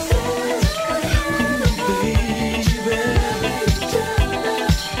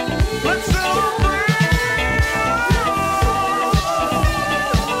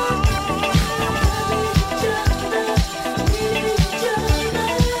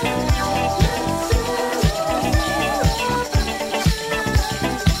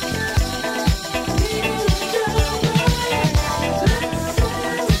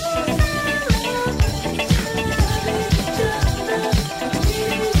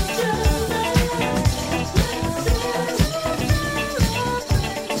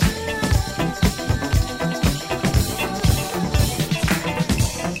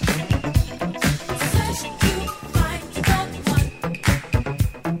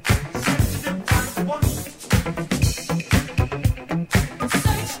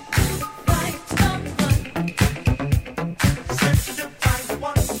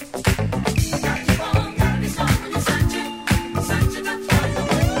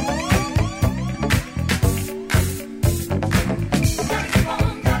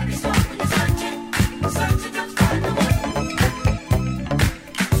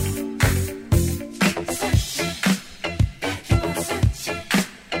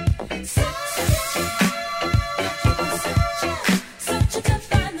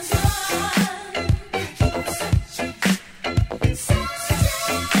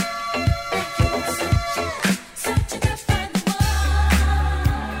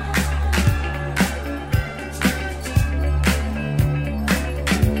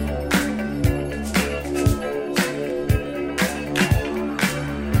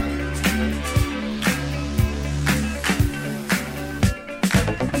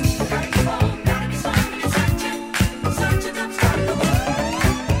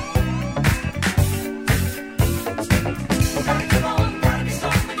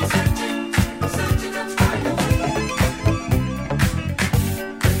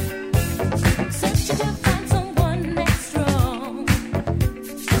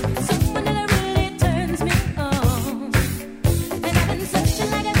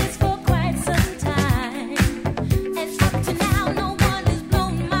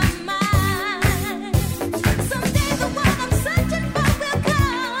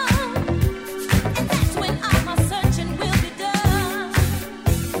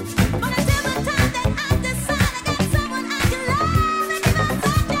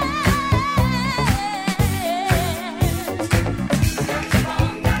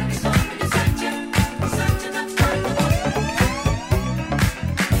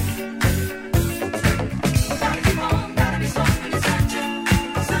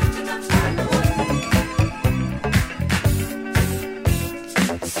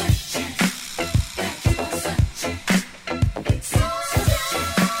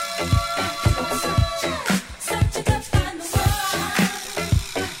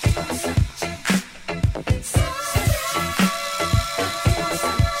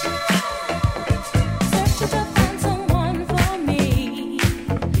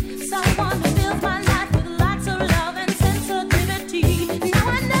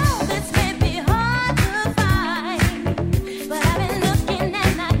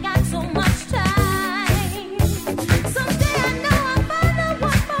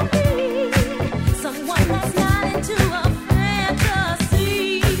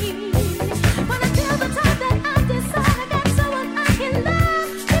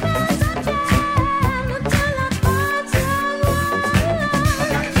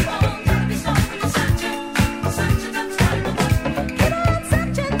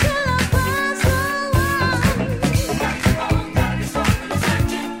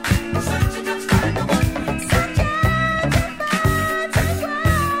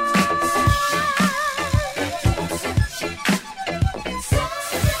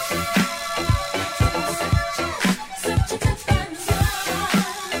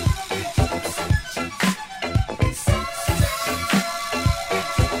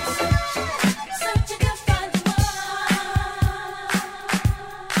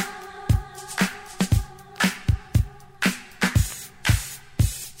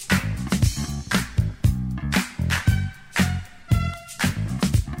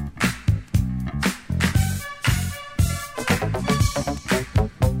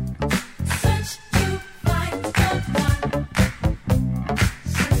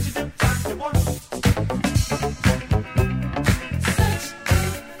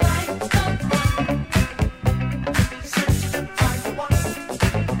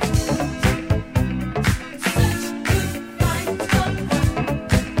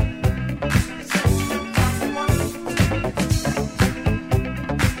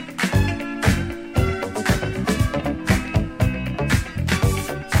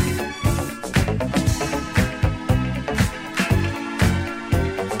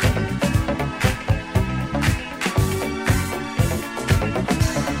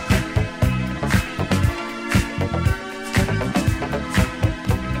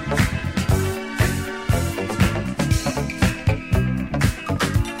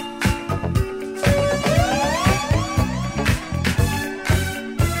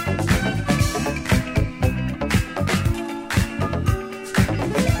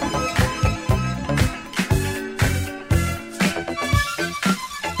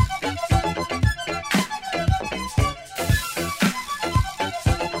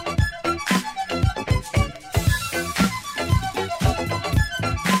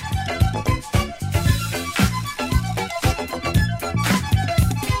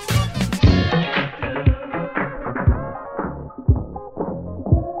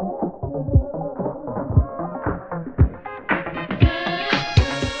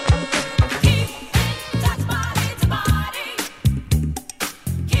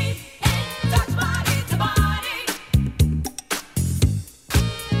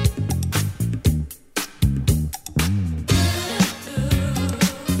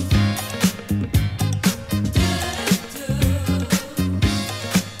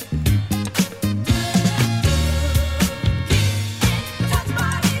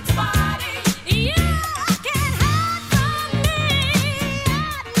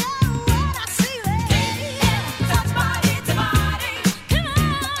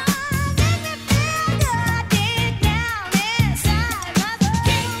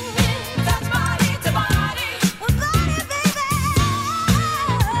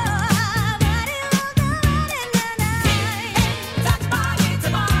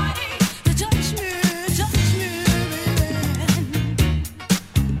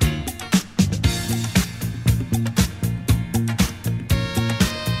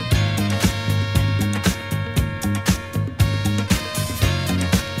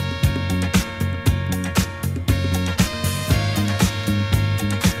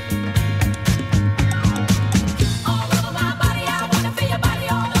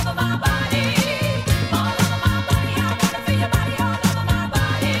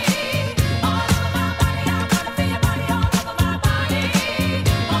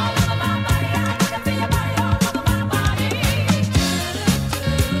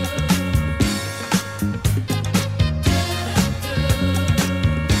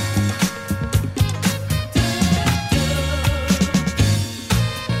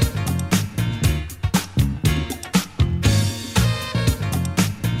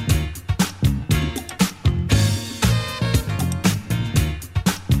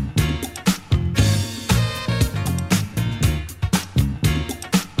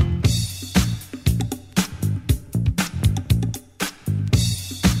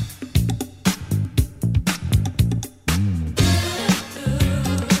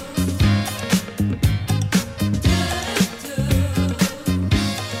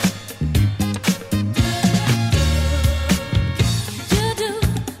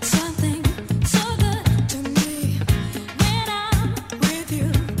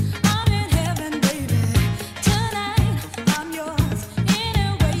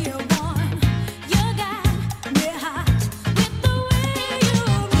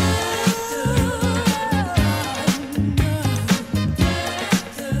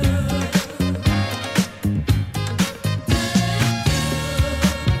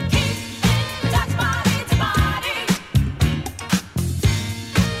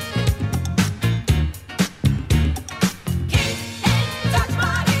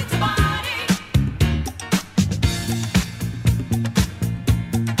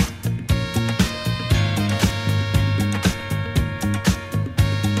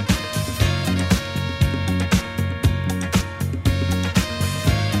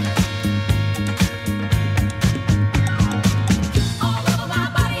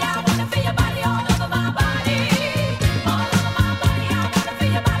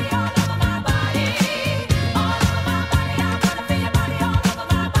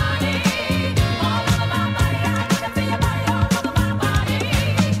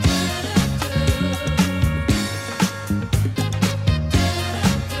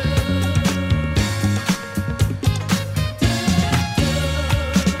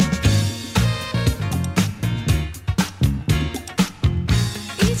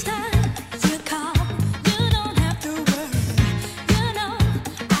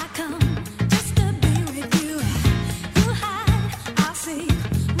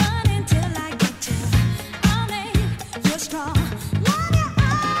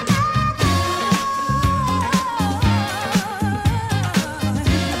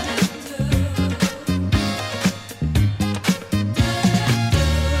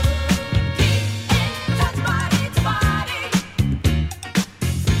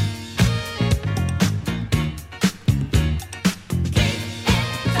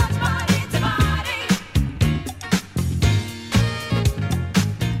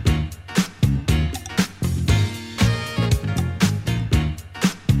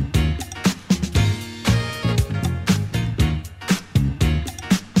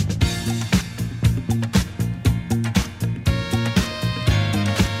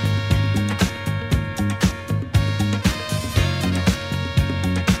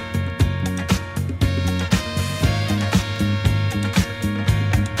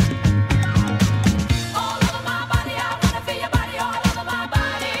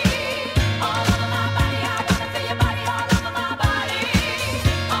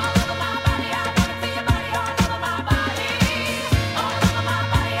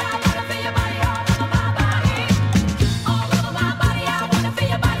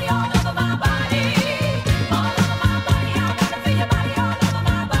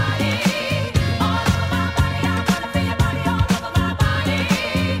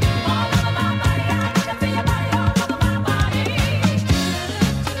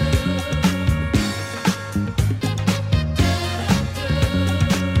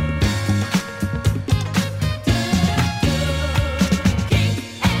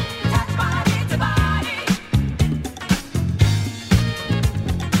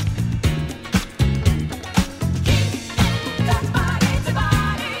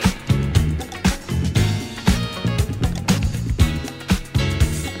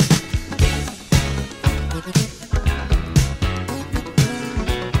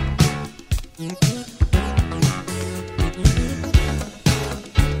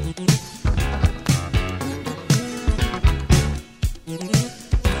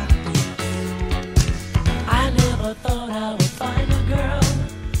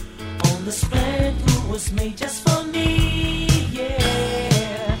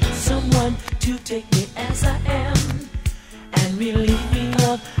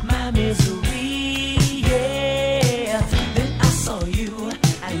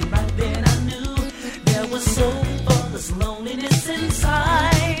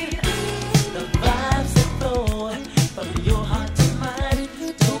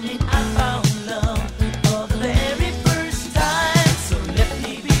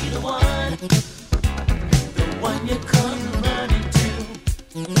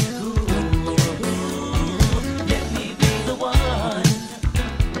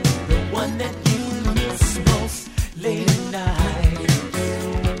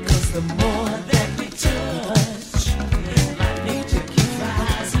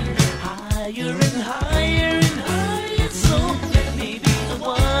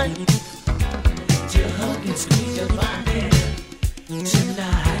can squeeze your body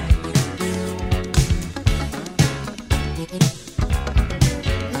tonight.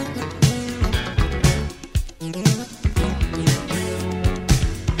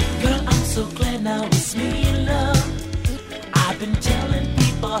 Girl, I'm so glad now it's me in love. I've been telling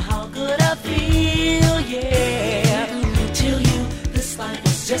people how good I feel, yeah. Till you, this life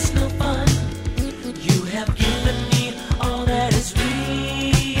was just no fun. You have given me all that is real.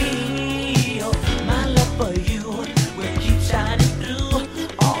 My love for you will keep shining through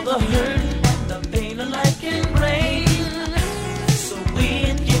all the hurt and the pain like in rain. So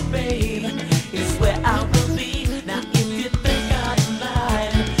with you, babe, is where I will be. Now if you think I'm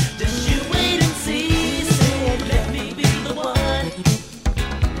lying, just you wait and see. Say, let me be the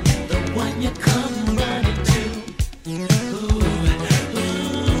one you come running to. Ooh,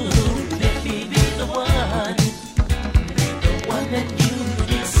 let me be the one that you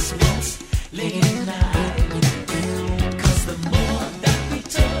miss most late at night. 'Cause the more that we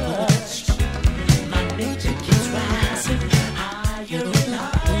touch, my nature keeps rising higher and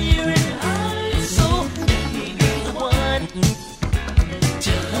higher and higher. So let me be the one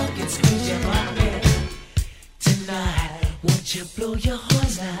to hug and squeeze your body tonight. Won't you blow your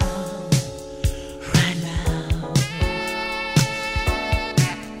horns out right now?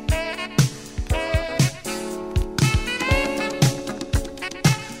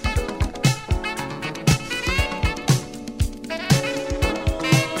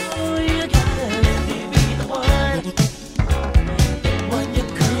 Oh, you gotta let me be the one you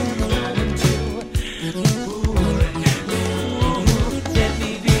come running to. Ooh, let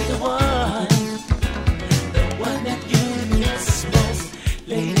me be the one that you miss most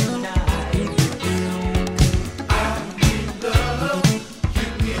late at night. I need love, you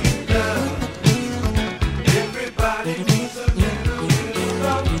need love. Everybody needs a little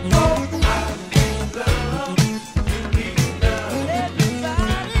love. Oh, I need love, you need love.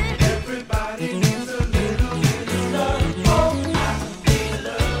 Everybody needs a little love. Oh, I need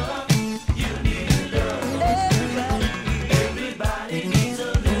love, you need love. Everybody needs a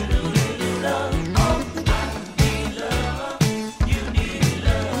little love. Oh, I need love, you need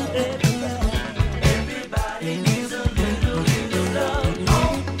love. Everybody needs a little love.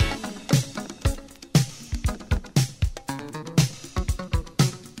 Oh.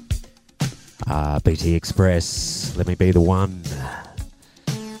 BT Express, let me be the one.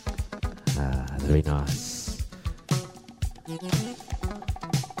 Very nice.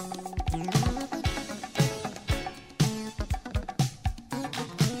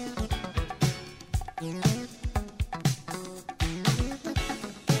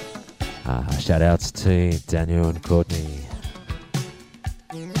 Shout outs to Daniel and Courtney.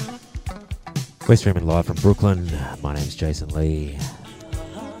 We're streaming live from Brooklyn. My name's Jason Lee.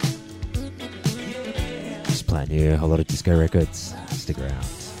 Just playing you a whole lot of disco records. Stick around.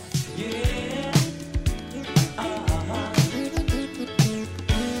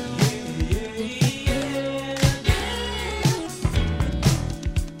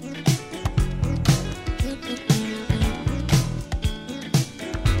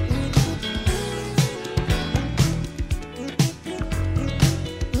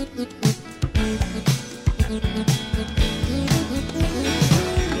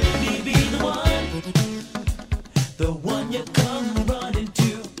 The one you come running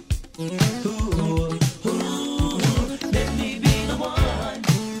to. Ooh, let me be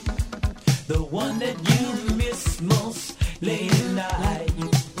the one that you miss most late at night.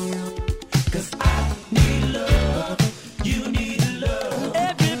 'Cause I need love, you need love.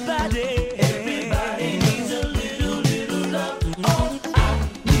 Everybody needs a little love. Oh, I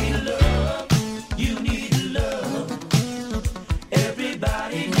need love, you need love.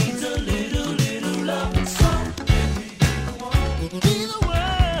 Everybody needs a little love. So be the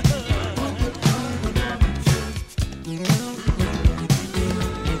one.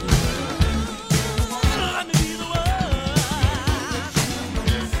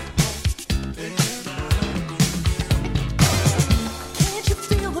 Can't you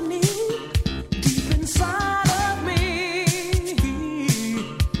feel the need deep inside of me?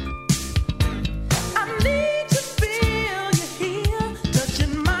 I need to feel you here,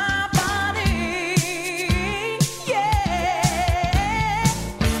 touching my body. Yeah.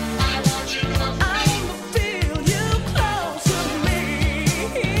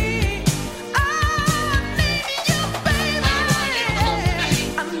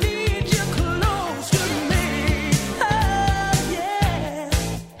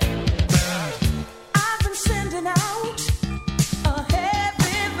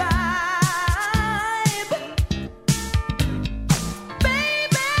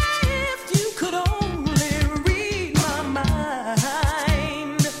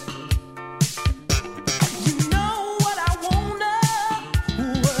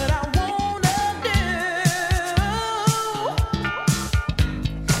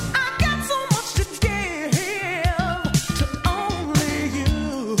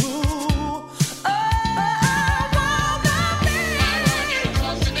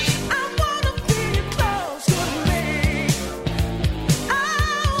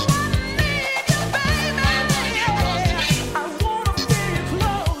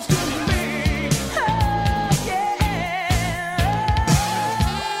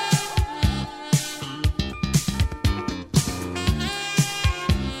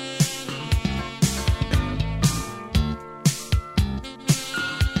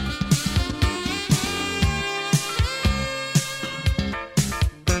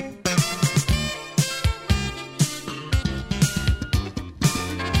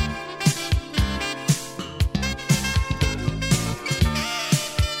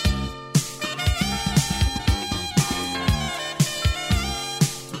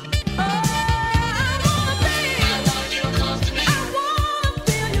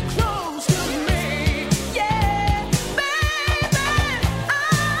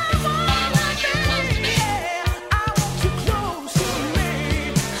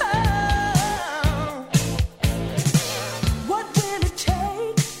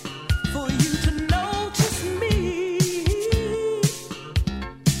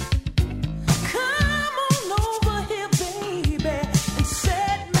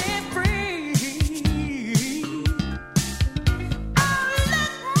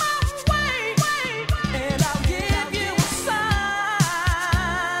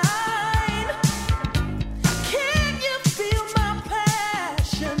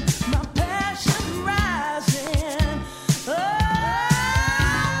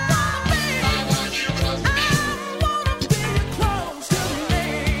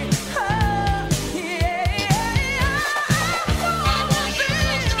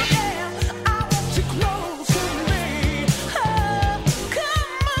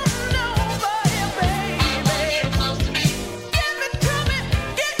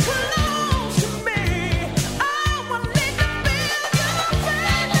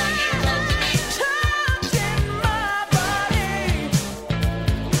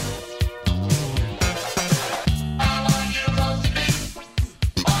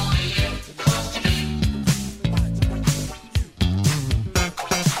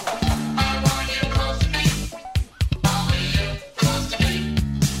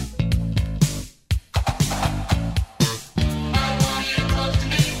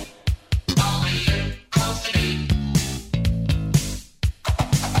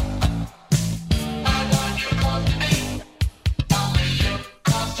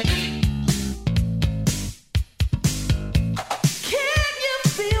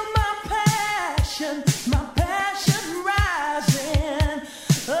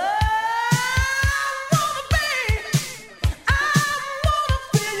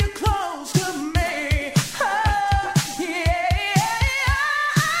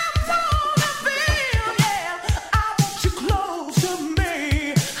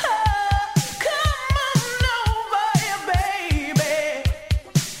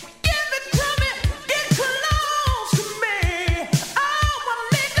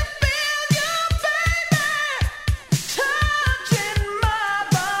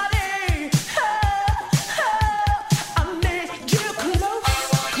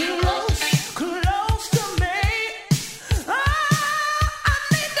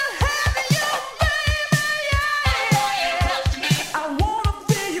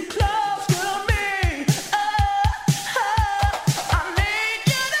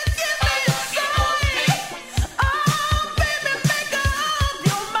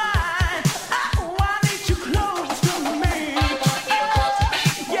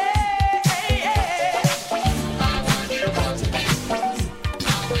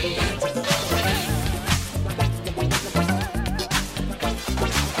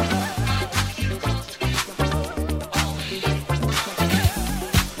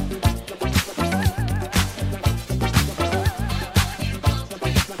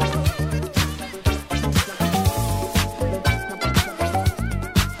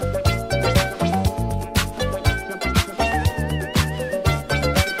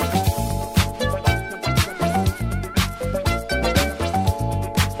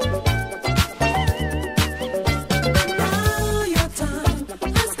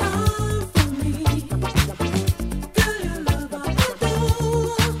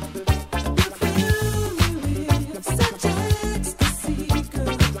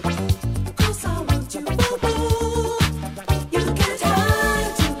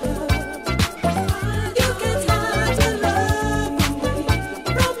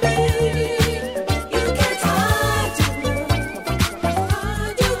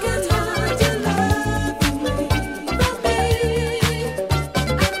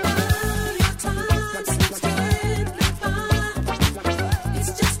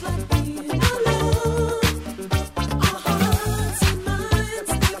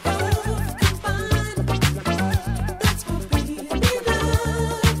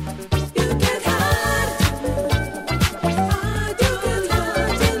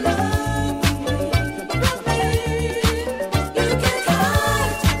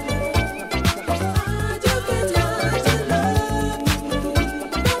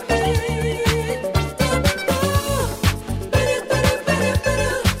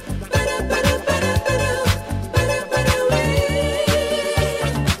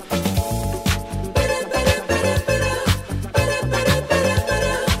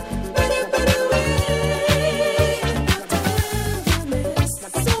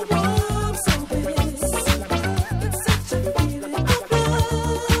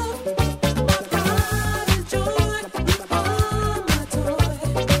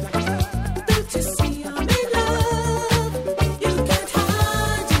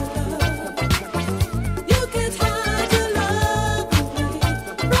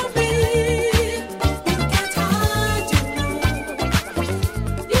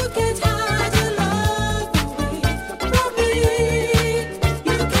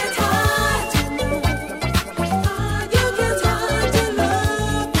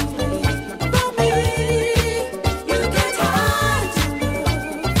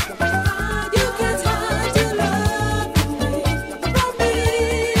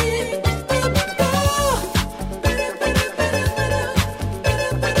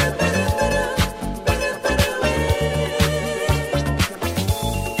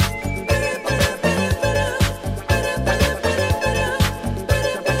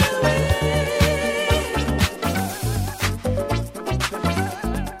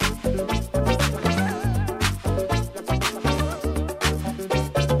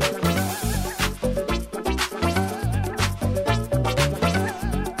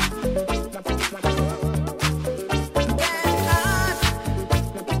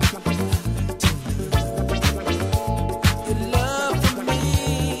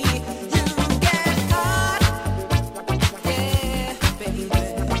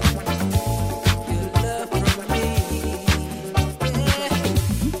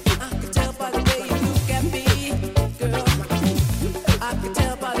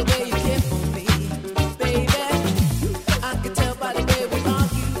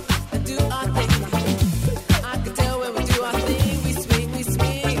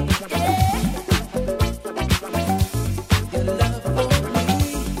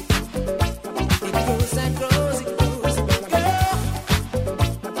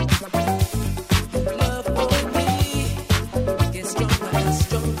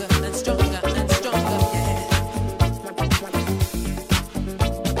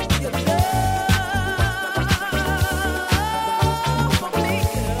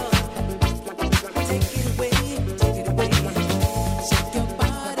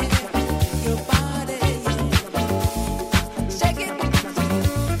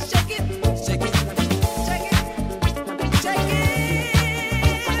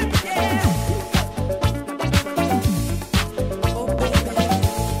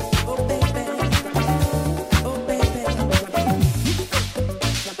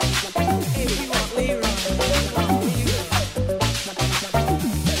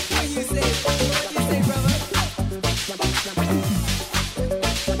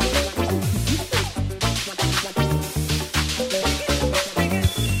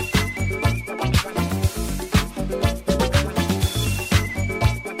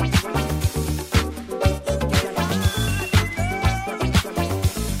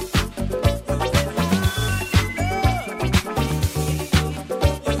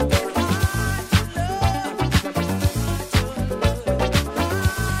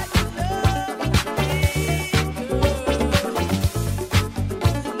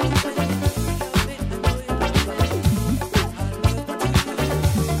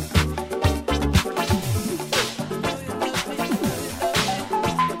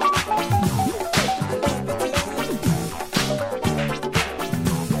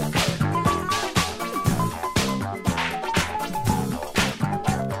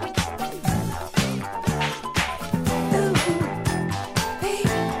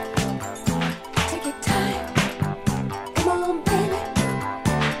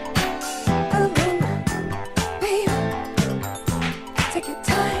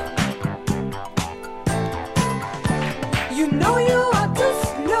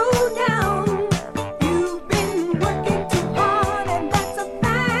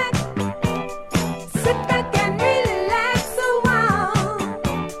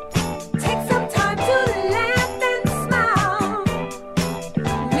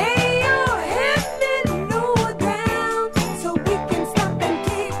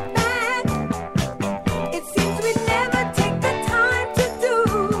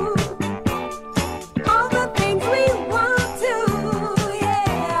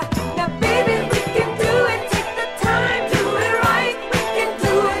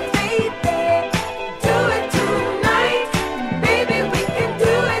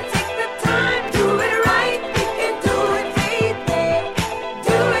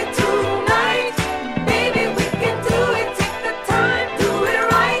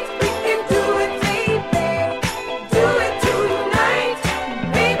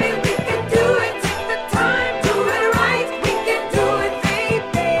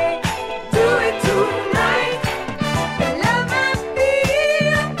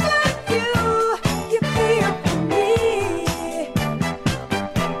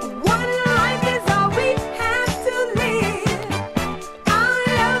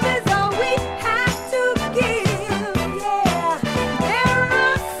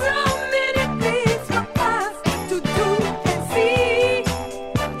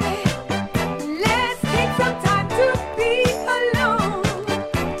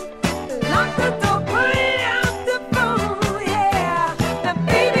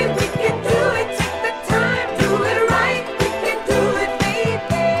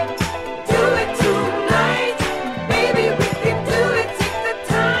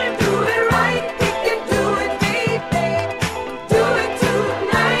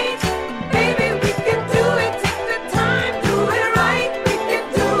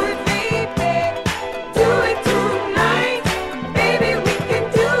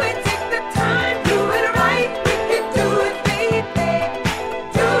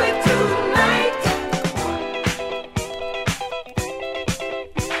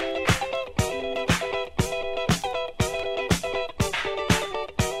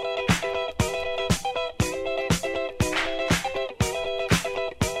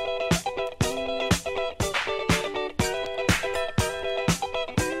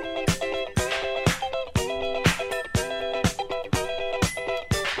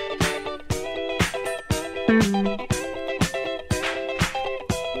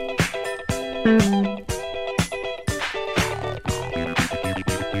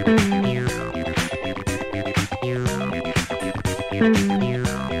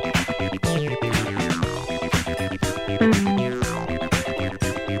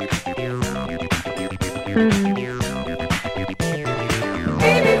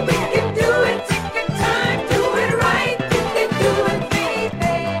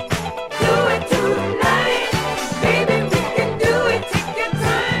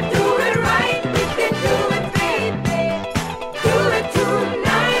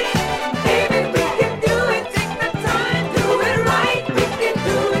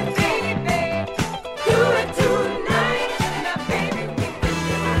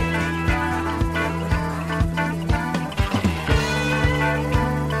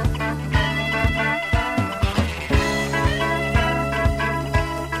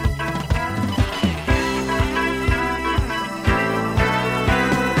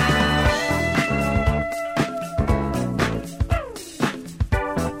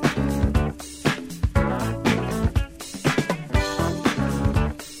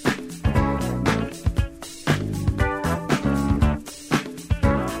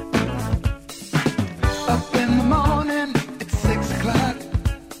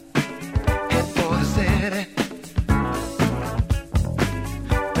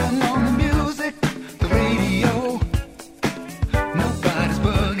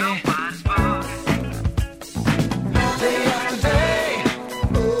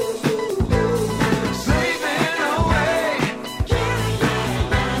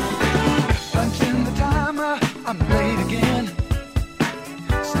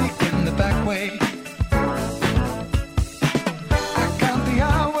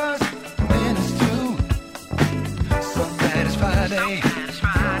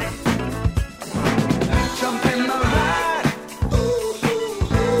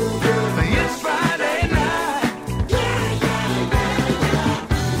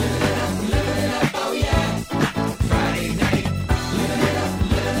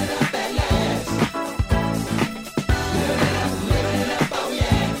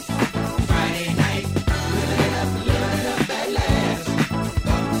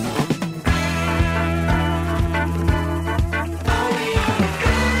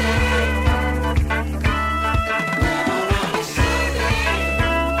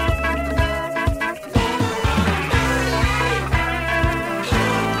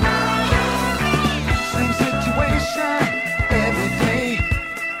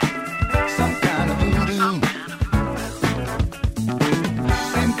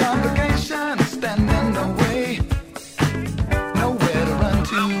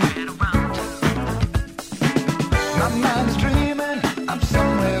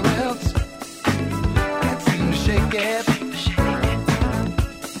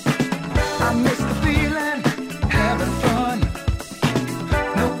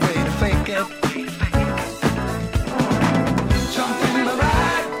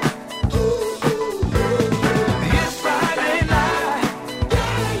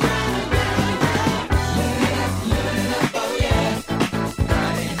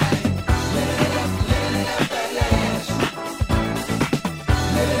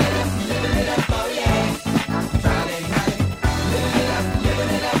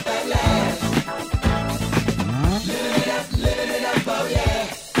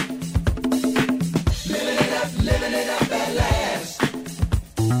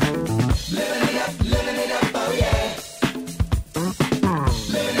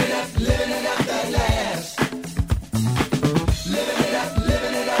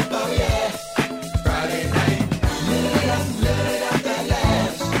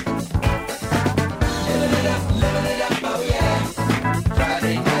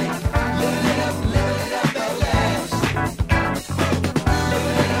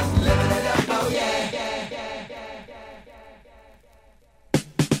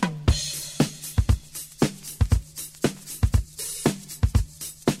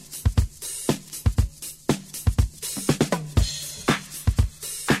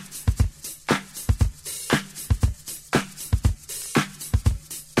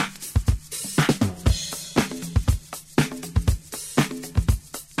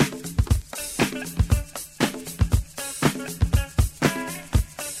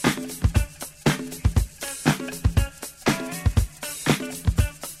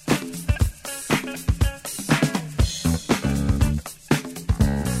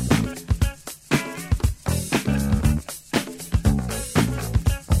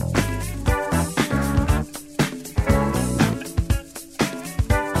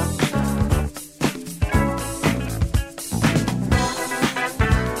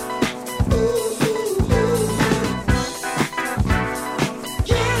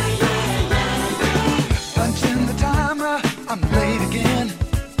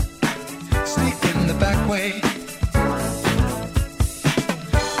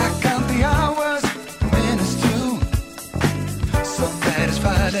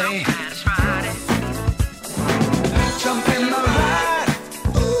 say.